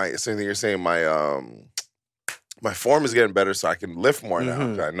same thing you're saying, my form is getting better, so I can lift more now.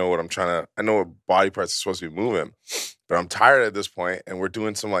 'Cause I know what I know what body parts are supposed to be moving. But I'm tired at this point, and we're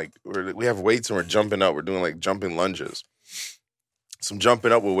doing some we have weights and we're jumping up. We're doing like jumping lunges. Some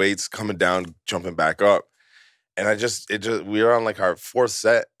jumping up with weights, coming down, jumping back up. And we were on like our fourth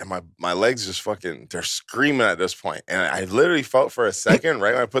set, and my legs just they're screaming at this point. And I literally felt for a second,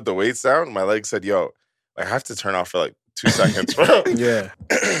 right when I put the weights down, my leg said, yo, I have to turn off for like 2 seconds, bro. Yeah.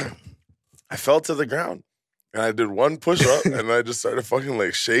 I fell to the ground. And I did one push up, and I just started fucking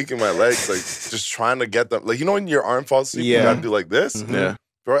like shaking my legs, like just trying to get them. Like, you know when your arm falls asleep, you gotta do like this? Yeah.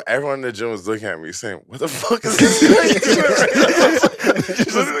 Bro, everyone in the gym was looking at me saying, what the fuck is this guy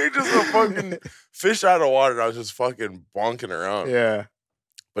doing? Literally just a fucking fish out of water. And I was just fucking bonking around. Yeah.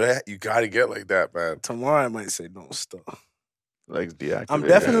 But you gotta get like that, man. Tomorrow I might say no stuff. Legs deactivated. I'm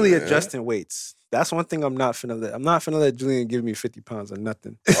definitely adjusting weights. That's one thing I'm not finna let. I'm not finna let Julian give me 50 pounds or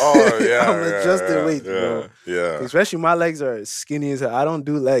nothing. Oh, yeah. I'm adjusting weights, bro. Yeah. Especially my legs are skinny as hell. I don't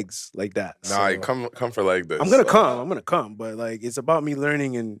do legs like that. Nah, so you come for like this. I'm gonna come, but like it's about me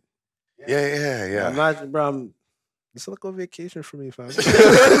learning and Yeah. I'm not, bro. It's like a vacation for me, fam. I'm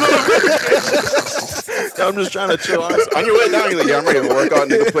just trying to chill. On your way down, you're like, yeah, I'm ready to work out,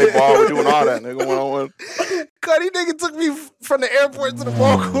 nigga, play ball. We're doing all that, nigga, one-on-one. Cuddy nigga took me from the airport to the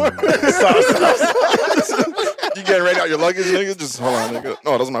ball court. You getting ready out your luggage, nigga? Just hold on, nigga.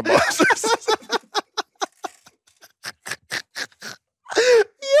 No, those are my boxers.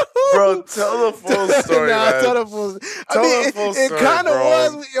 Bro, tell the full story, Nah, man. tell the full. The full It story, kind of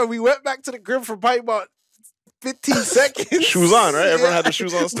bro. was. We went back to the crib for probably about 15 seconds. Shoes on, right? Everyone had the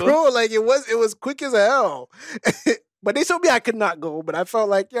shoes on still? Bro, like it was quick as hell. But they told me I could not go. But I felt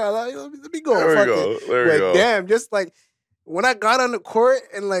like, yeah, let me go. There Fuck we go. it. There we But go. damn, just like when I got on the court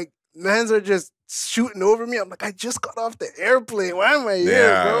and like mans are just shooting over me, I'm like, I just got off the airplane. Why am I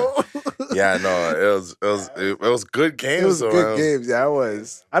here, bro? Yeah, no, it was good games. It was though, good man. games. Yeah, I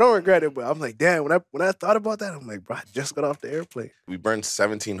was. I don't regret it, but I'm like, damn. When I thought about that, I'm like, bro, I just got off the airplane. We burned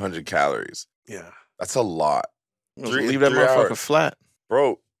 1,700 calories. Yeah. That's a lot. Leave that 3 motherfucker hours. flat.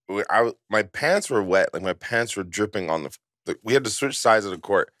 Bro, my pants were wet. Like my pants were dripping on we had to switch sides of the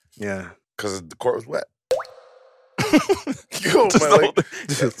court Yeah. because the court was wet. Yo, Just my, the like,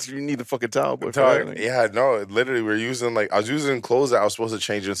 whole thing. You need the fucking towel, boy. for that, nigga. yeah, no, literally, I was using clothes that I was supposed to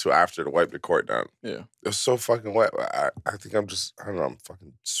change into after to wipe the court down. Yeah. It was so fucking wet. I think I don't know, I'm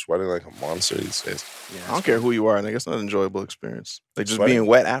fucking sweating like a monster these days. I don't care who you are, nigga. It's not an enjoyable experience. Like just Sweating? being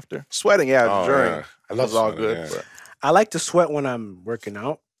wet after. Sweating, yeah, Oh, during. yeah. I love It's all sweating, good. yeah. but- I like to sweat when I'm working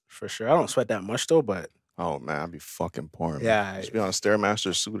out, for sure. I don't sweat that much though, but Oh man, I'd be fucking pouring. Yeah. man. Just be on a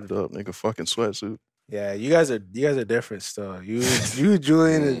Stairmaster suited up, nigga. Fucking sweatsuit. yeah, you guys are different still. You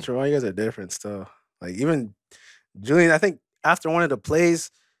Julian and Trevon, you guys are different still. Like even Julian, I think after one of the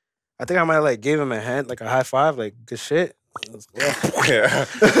plays, I think I might have like gave him a hand, like a high five, like good shit. Yeah.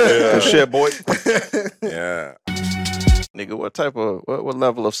 Good shit, boy. Yeah. Nigga, what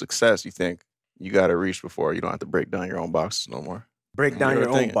level of success you think you got to reach before you don't have to break down your own boxes no more? Break down your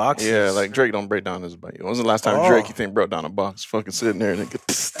own boxes? Yeah, like Drake don't break down his box. When was the last time Drake you think broke down a box? Fucking sitting there and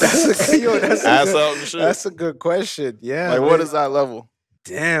That's a good question. Yeah. Like, what is that level?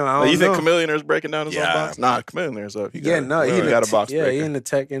 Damn, I don't Like, you think know. Chamillionaire's breaking down his own box? Nah, Chamillionaire's up. He He got a box breaker. he in the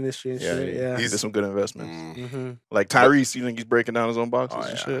tech industry and shit. Yeah. He did some good investments. Mm-hmm. Like Tyrese, you think he's breaking down his own boxes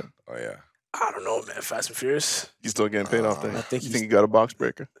and shit? Oh yeah. I don't know, man. Fast and Furious. He's still getting paid off that. I think you think he got a box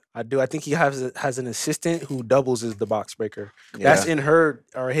breaker? I do. I think he has an assistant who doubles as the box breaker. That's in her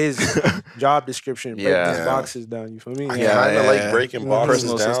or his job description. Break these boxes down. You feel me? I kind of like breaking boxes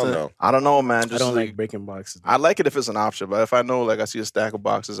Personal down assistant. though. I don't know, man. I don't like breaking boxes. I like it if it's an option, but if I know, like, I see a stack of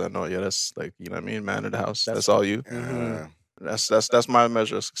boxes, I know, that's like, you know what I mean, man of the house. That's all you. Yeah. That's my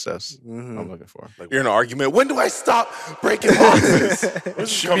measure of success. I'm looking for. Like, you're in an argument. When do I stop breaking boxes?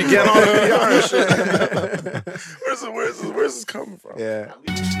 Where's You get on the VR and shit. where's this coming from? Yeah.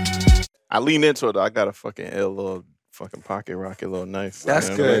 I lean into it. I got a fucking L little fucking pocket rocket little knife. That's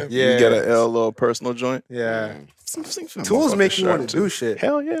You know, good. like, Yeah. You get an L little personal joint. Yeah. Some Tools make you motherfucking want to sharp, do shit.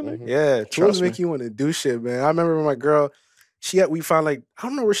 Hell yeah, man. Yeah, Trust tools me. make you want to do shit, man. I remember when my girl, we found like, I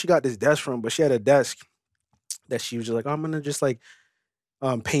don't know where she got this desk from, but she had a desk that she was just like, I'm gonna just like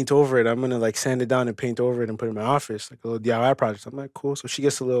paint over it. I'm gonna like sand it down and paint over it and put it in my office, like a little DIY project. I'm like, cool. So she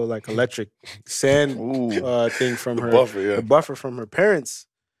gets a little like electric sand thing from her buffer, buffer from her parents.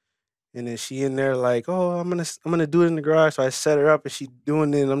 And then she in there like, oh, I'm gonna do it in the garage. So I set her up and she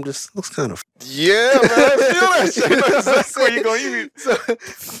doing it. And I'm just looks kind of Yeah, man. I feel that shit. You know exactly where you going. So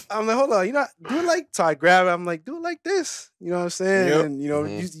I'm like, hold on, do it like. So I grab it. I'm like, do it like this. You know what I'm saying? Yep. And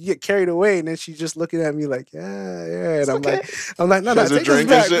you get carried away, and then she's just looking at me like, yeah. And I'm like, no, Has a take drink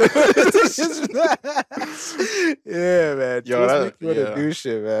this and back. Take this back. Yeah, man. Yo, Tools make that- you wanna yeah. do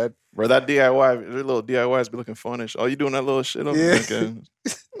shit, man. Bro, that DIY, their little DIYs be looking funnish. Oh, you doing that little shit? I'm Yeah. thinking,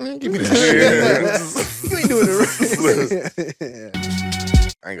 man, give me that shit. You ain't doing it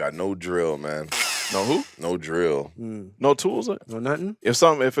right. I ain't got no drill, man. No who? No drill. No tools? No nothing.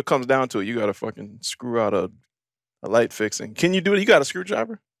 If it comes down to it, you gotta fucking screw out a light fixing. Can you do it? You got a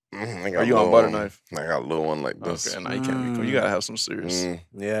screwdriver? I Are you on butter knife? I got a little one like this. Okay, now you can't be. You gotta have some serious.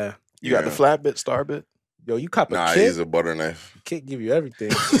 Yeah. You got the flat bit, star bit. Yo, you cop a Nah, I kit. use a butter knife. Kit give you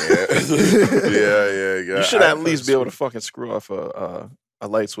everything. Yeah. You should at least be able to fucking screw off a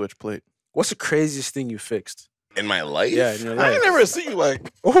light switch plate. What's the craziest thing you fixed? In my life? Yeah, in your I life. ain't never seen you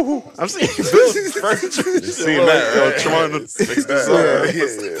like. Oh, I'm seeing you build furniture. You seen that, right? Trying to fix this up. You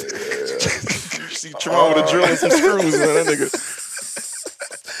see Tron with a drill and some screws, man. That nigga.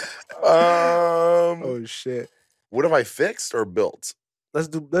 Oh shit. What have I fixed or built? Let's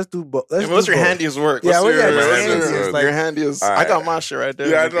do both. What's your handiest work? Yeah, What's what your your handiest handiest, work? like- Your handiest. All I right. got my shit right there.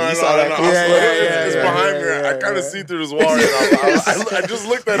 Yeah, I nigga. know. You saw that I console? Yeah, It's yeah, behind yeah, me. I yeah, kind of yeah. see through this wall. I just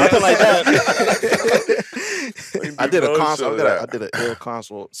looked at Nothing it like that. Like, I did a no console. shit. I did an Air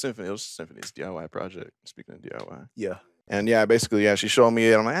console symphony. It was Symphony's DIY project. Speaking of DIY. Yeah. And yeah, basically, she showed me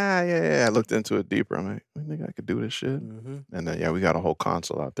it. I'm like, yeah. I looked into it deeper. I'm like, I think I could do this shit. And then we got a whole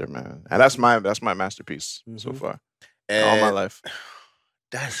console out there, man. And that's my masterpiece so far. All my life.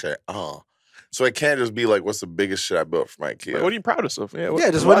 That shit. So it can't just be like, what's the biggest shit I built for my kid? Like, what are you proudest of? Yeah,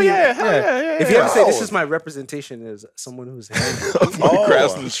 Just what do you? yeah. If you ever say this is my representation as someone who's handy,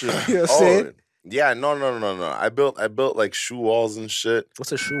 craftsmanship. you know what I'm saying? Yeah, no. I built like shoe walls and shit.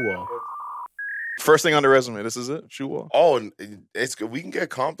 What's a shoe wall? First thing on the resume. This is it. Shoe wall. Oh, and we can get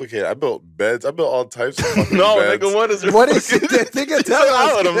complicated. I built beds. I built all types of fucking No, beds. nigga, what is your What is fucking- it? Nigga, tell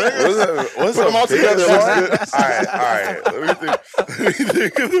us. What's Put them all together, All let's right. Let me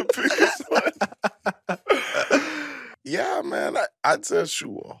think of the biggest one. Yeah, man. I'd say a shoe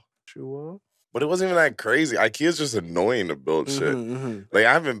wall. Shoe wall. But it wasn't even that crazy. IKEA's just annoying to build shit. Like,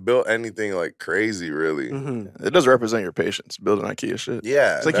 I haven't built anything like crazy, really. It does represent your patience, building IKEA shit.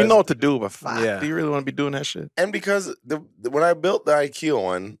 Yeah. It's like you know what to do, but fuck, Yeah. do you really want to be doing that shit? And because when I built the IKEA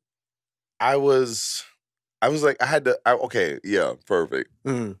one, I was like, perfect.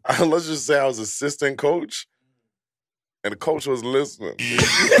 Let's just say I was assistant coach. And the coach was listening. Using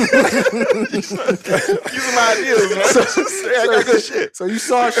my ideas, man. I got good shit. So you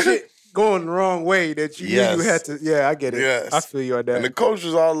saw shit going the wrong way that you knew Yes. you had to. Yeah, I get it. Yes. I feel you on that. And the coach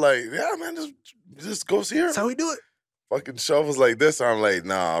was all like, yeah, man, just go see her. That's how we do it. Fucking shelf was like this. I'm like,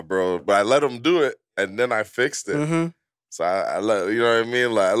 nah, bro. But I let him do it, and then I fixed it. So I let, you know what I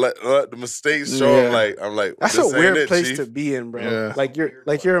mean? Like, I let the mistakes show. Yeah. I'm like, That's this a weird ain't it, place Chief. to be in, bro. Yeah. Like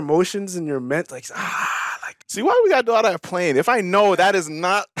your emotions and your like See, why we gotta do all that playing? If I know that is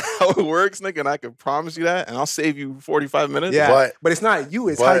not how it works, nigga, and I can promise you that, and I'll save you 45 minutes. Yeah, but it's not you.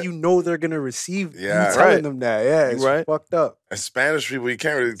 It's how but- you know they're gonna receive Yeah. you telling Right. them that. Yeah, it's Right. fucked up. And Spanish people, you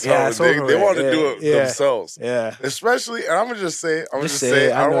can't really tell. Yeah, it's they over want to with. do Yeah, it yeah. themselves. Yeah. Especially, and I'm gonna just say, Just say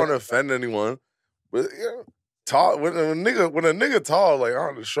it, I I don't know. want to offend anyone, but tall when a nigga tall, like I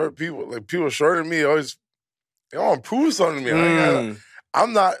don't know, short people, like people shorter than me, always they want to prove something to me. Mm.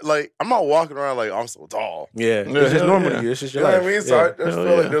 I'm not walking around like I'm so tall. Yeah, Yeah, it's just hell normal yeah. to you. It's just You your know life. what I mean? So Yeah. I just Hell feel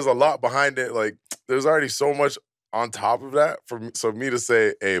yeah. like there's a lot behind it. Like there's already so much on top of that so me to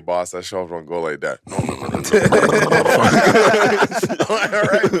say, "Hey, boss, that shelf don't go like that." No. All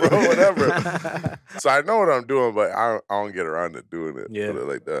right, bro, whatever. So I know what I'm doing, but I don't get around to doing it. Yeah. Put it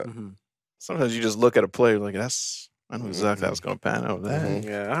like that. Mhm. Sometimes you just look at a play like I know exactly how it's gonna pan out. That Mhm.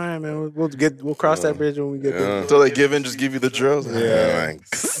 Yeah, all right, man. We'll cross that bridge when we get there. until they give in, just give you the drills. Yeah.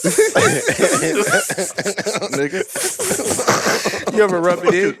 nigga. You ever rub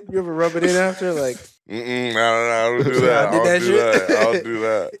it in? You ever rub it in after? Like, No, I don't do that. I did that shit. I don't do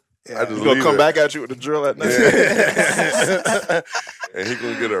that. I just He's gonna leave come it. back at you with a drill at night. Yeah. And he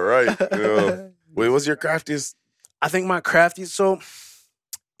gonna get it right. You know? Wait, what's your craftiest? I think my crafty. So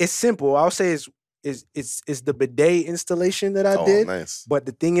it's simple. I'll say it's the bidet installation that I did. Nice. But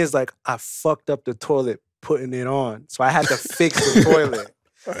the thing is, like, I fucked up the toilet putting it on, so I had to fix the toilet.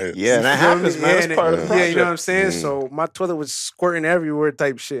 Right. Yeah, that You feel happens, me? man. Yeah, That's and part of the yeah, you know what I'm project. saying. Mm. So my toilet was squirting everywhere,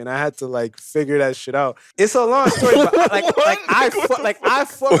 type shit, and I had to like figure that shit out. It's a long story, but I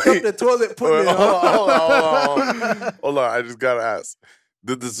fucked up the toilet putting it on. Hold on. I just gotta ask.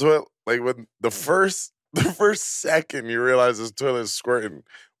 Did the toilet when the first second you realize this toilet is squirting?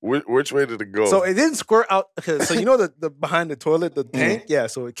 Which way did it go? So it didn't squirt out. Okay, so you know the behind the toilet, the tank. Yeah,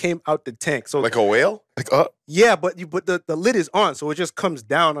 so it came out the tank. So like a whale? Like up. yeah, but the lid is on, so it just comes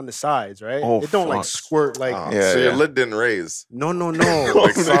down on the sides, right? Oh, it don't like fuck. squirt like. Yeah, so your yeah. lid didn't raise. No.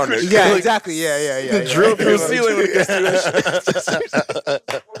 Like Sonic. Yeah, exactly. Yeah. The drill through the ceiling when it gets through that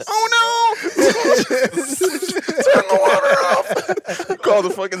shit. Oh no! Turn the water off. You call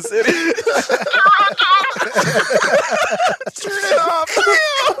the fucking city. Turn it off.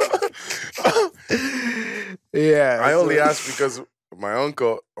 Yeah, I only so- asked because my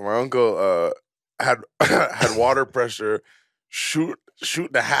uncle had water pressure shoot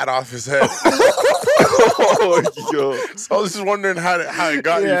the hat off his head. Oh, yo. So I was just wondering how it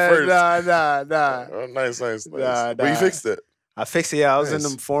got Yeah, you first. Nah. Oh, nice. Nah, But you nah. fixed it. I fixed it. Yeah, I was in Nice.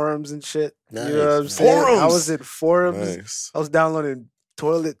 them forums and shit. Nice. You know what I'm saying? I Forums? was in forums. Nice. I was downloading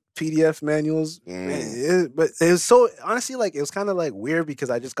toilet PDF manuals. Mm. Man, but it was so honestly like it was kind of like weird because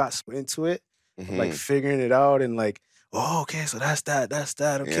I just got so into it, Mhm. like figuring it out and like, oh, okay, so that's that.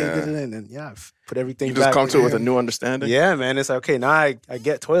 Okay, Yeah. and then yeah, put everything. You just back come to it with a again. new understanding. Yeah, man. It's like, okay, now I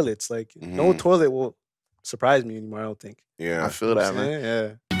get toilets. Like no Mhm. toilet will surprise me anymore. I don't think. Yeah. I feel that, man.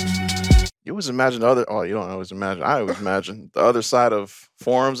 Yeah. You always imagine the other. Oh, you don't always imagine. I always imagine the other side of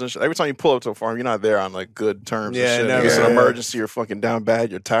forums and shit. Every time you pull up to a forum, you're not there on like good terms. Yeah, and shit. never. It's an Yeah. emergency. You're fucking down bad.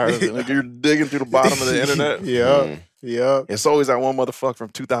 You're tired. Of it. Like, you're digging through the bottom of the internet. Yeah. Yeah. It's always that one motherfucker from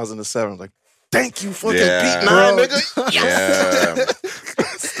 2007. Like, thank you, fucking Yeah. Pete Nine, Bro. nigga. Yeah.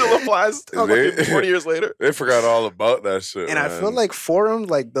 Still applies. They- 40 years later. They forgot all about that shit. And I feel man. like forum,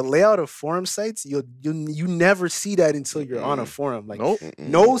 like the layout of forum sites, you never see that until you're on a forum. Like Nope.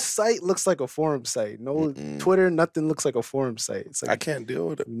 no site looks like a forum site. No Mm-mm. Twitter, nothing looks like a forum site. It's I like can't deal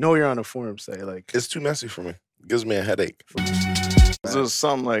with it. you know you're on a forum site. Like It's too messy for me. It gives me a headache. This is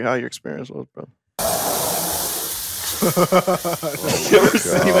something like how your experience was, bro. You ever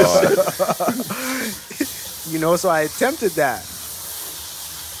seen you know, so I attempted that.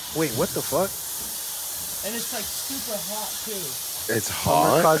 Wait, what the fuck? And it's like super hot too. It's Summer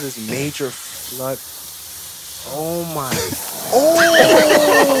hot. causes major flood. Oh my!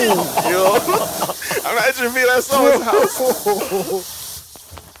 Yo, imagine me at someone's house.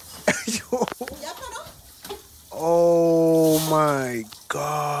 Yo. Oh my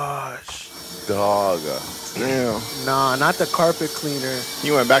gosh! Dog. Damn. Nah, not the carpet cleaner.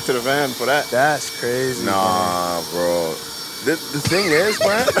 You went back to the van for that. That's crazy. man. Nah, bro. The thing is,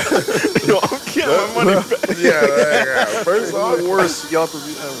 man. Yo, I'm getting my money back. yeah. First off, Worst Yelp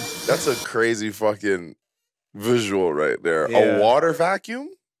review ever. that's a crazy fucking visual right there. Yeah. A water vacuum?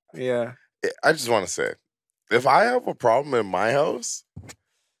 Yeah. I just want to say, if I have a problem in my house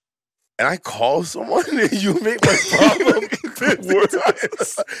and I call someone and you make my problem worse,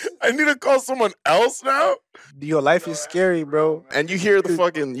 I need to call someone else now? Your life is scary, bro. And you hear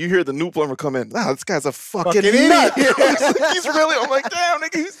the new plumber come in. Wow, this guy's a fucking Fucking nut. idiot. He's really. I'm like, damn,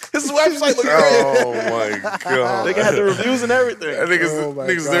 nigga. His website looks great. Oh my God. They had the reviews and everything. That nigga's, Oh my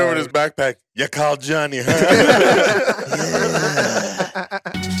nigga's there with God. his backpack. You called Johnny, huh?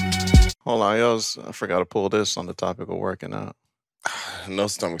 lie, I forgot to pull this on the topic of working out. No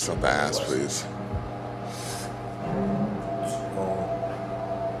stomachs up the ass, please.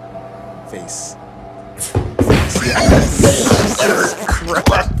 Face.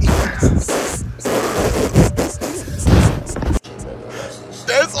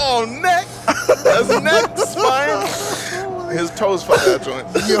 That's all neck. That's neck, spine. His toes fuck that joint.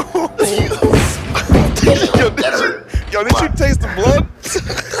 Yo, did you taste the blood?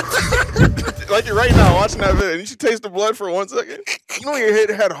 Like you're right now watching that video. Did you taste the blood for 1 second? You know when your head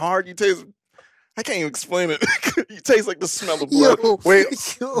had hard, you taste. I can't even explain it. You taste like the smell of blood.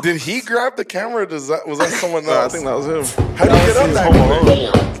 Wait, did he grab the camera? Was that someone else? No, I think that was him. How did you get up that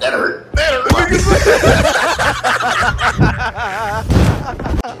quick? That hurt.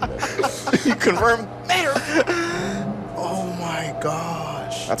 You confirmed. Oh my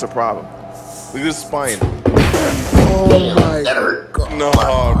gosh. That's a problem. Look at his spine. Oh my god. No,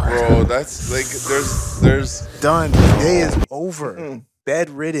 bro. That's like there's Done. Day is over.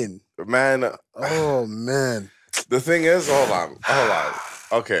 Bedridden. man. Oh man. The thing is, hold on.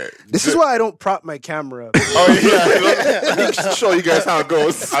 Okay. This is why I don't prop my camera up. Oh yeah. Let me show you guys how it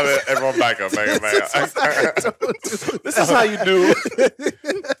goes. I mean, everyone back up. This is how you do.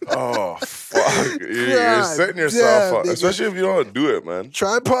 Oh fuck! You're setting yourself up, especially if you don't do it, man.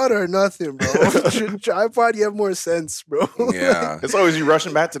 Tripod or nothing, bro. Tripod, you have more sense, bro. Yeah. It's always you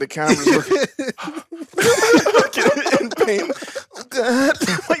rushing back to the cameras, in pain. Oh God,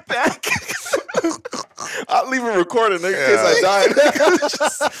 my back. I'll leave it recorded in case I die.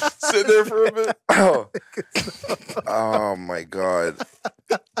 Just sit there for a bit. Oh my god.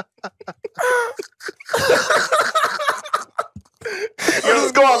 You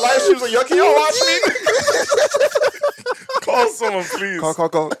just go on live streams like, yo, can y'all watch me? Call someone, please.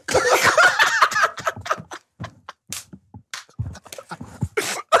 Call.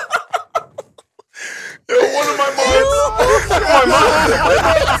 Yo, one of my mods.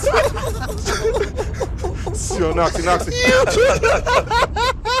 Yo, Noxy.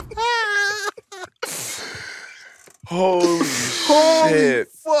 Holy shit.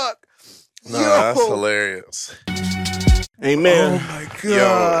 Fuck. Nah, that's hilarious. Amen. Oh my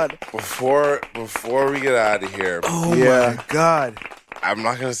god. Yo, before we get out of here, Oh my god. I'm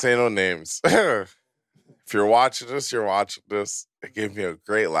not gonna say no names. If you're watching this, It gave me a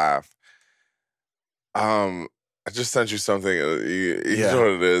great laugh. I just sent you something. You know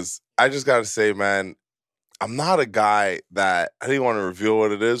what it is. I just gotta say, man, I'm not a guy that I didn't want to reveal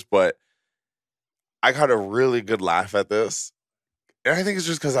what it is, but I got a really good laugh at this. And I think it's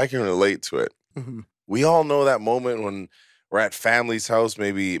just because I can relate to it. Mm-hmm. We all know that moment when we're at family's house,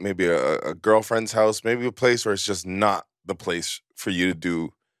 maybe a girlfriend's house, maybe a place where it's just not the place for you to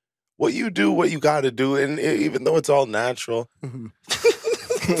do what you got to do, and even though it's all natural. Mm-hmm.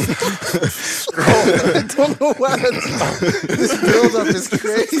 I don't know why this build-up is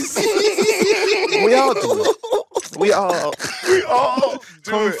crazy. We all do it. We all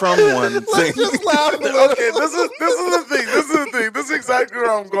come from one thing. Just laugh. Okay, this is the thing. This is exactly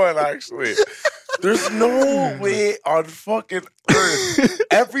where I'm going, actually. There's no way on fucking earth.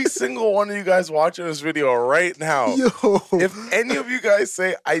 Every single one of you guys watching this video right now, if any of you guys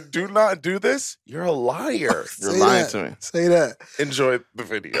say, I do not do this, you're a liar. You're lying to me. Say that. Enjoy the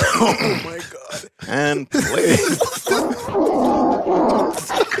video. Oh my god. And play.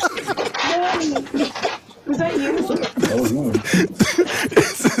 Was that you?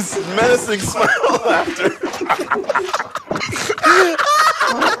 This is menacing smile laughter.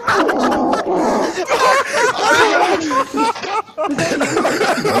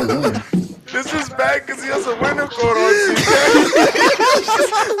 This is bad because he has a winter coat on.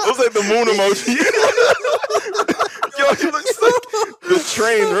 Looks like the moon emoji. Yo, he looks like the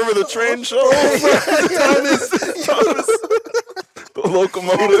train. Remember the train show? Thomas. The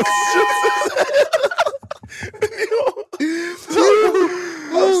locomotive.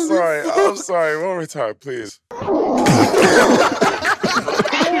 I'm sorry. One more time, please.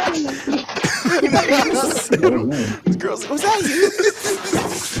 The girl's like, was that you?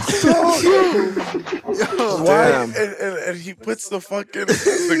 Why? And he puts the fucking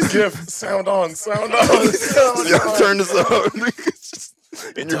the GIF sound on. Yo, turn this on.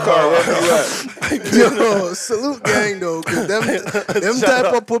 In your car, where you at? Yo, salute gang though, cause them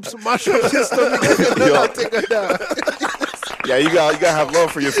type of poops mash up your stomach. Yo, take it down. Yeah, you gotta have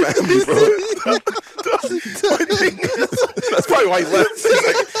love for your family, bro. That's probably why he left. He's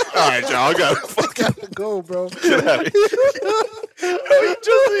like, all right, y'all, I gotta fucking go, bro. Get out of here. He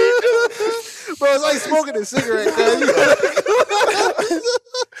just, bro, it's like smoking a cigarette,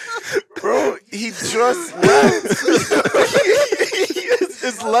 bro. He just left.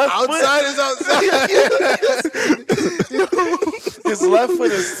 his left Outside is outside. His left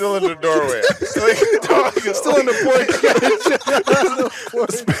foot is still in the doorway. Still in the porch.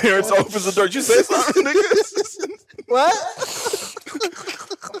 His parents opens the door. Did you say something, nigga? What?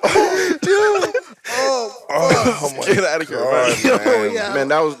 Dude. Oh my Get out of here, man. God, man. Man,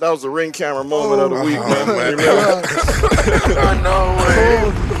 that was the ring camera moment of the week, man. man. I know,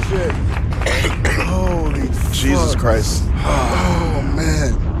 man. Holy Jesus Christ. Oh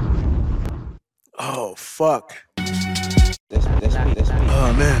man. Oh fuck.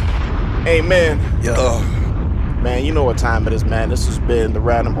 Oh man. Hey, man. Yeah. Man, you know what time it is, man. This has been the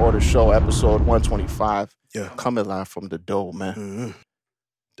Random Order Show, episode 125. Yeah. Coming live from the Dole, man. Mm-hmm.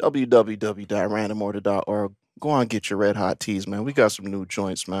 www.randomorder.org. Go on and get your red hot teas, man. We got some new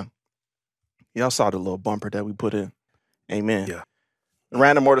joints, man. Y'all saw the little bumper that we put in. Amen. Yeah. The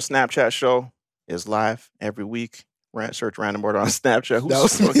Random Order Snapchat show is live every week. Search Random Order on Snapchat. That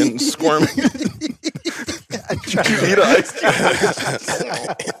was Who's fucking squirming? Eat an ice cube.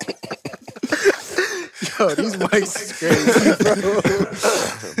 Yo, these mics is crazy, bro.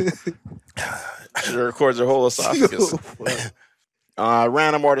 She records her whole esophagus.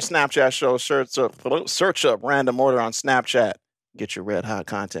 Random Order Snapchat show. Search up Random Order on Snapchat. Get your red hot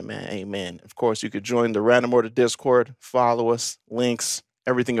content, man. Amen. Of course, you could join the Random Order Discord. Follow us. Links.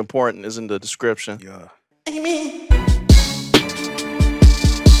 Everything important is in the description. Yeah. Amen.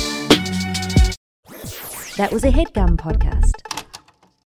 That was a HeadGum podcast.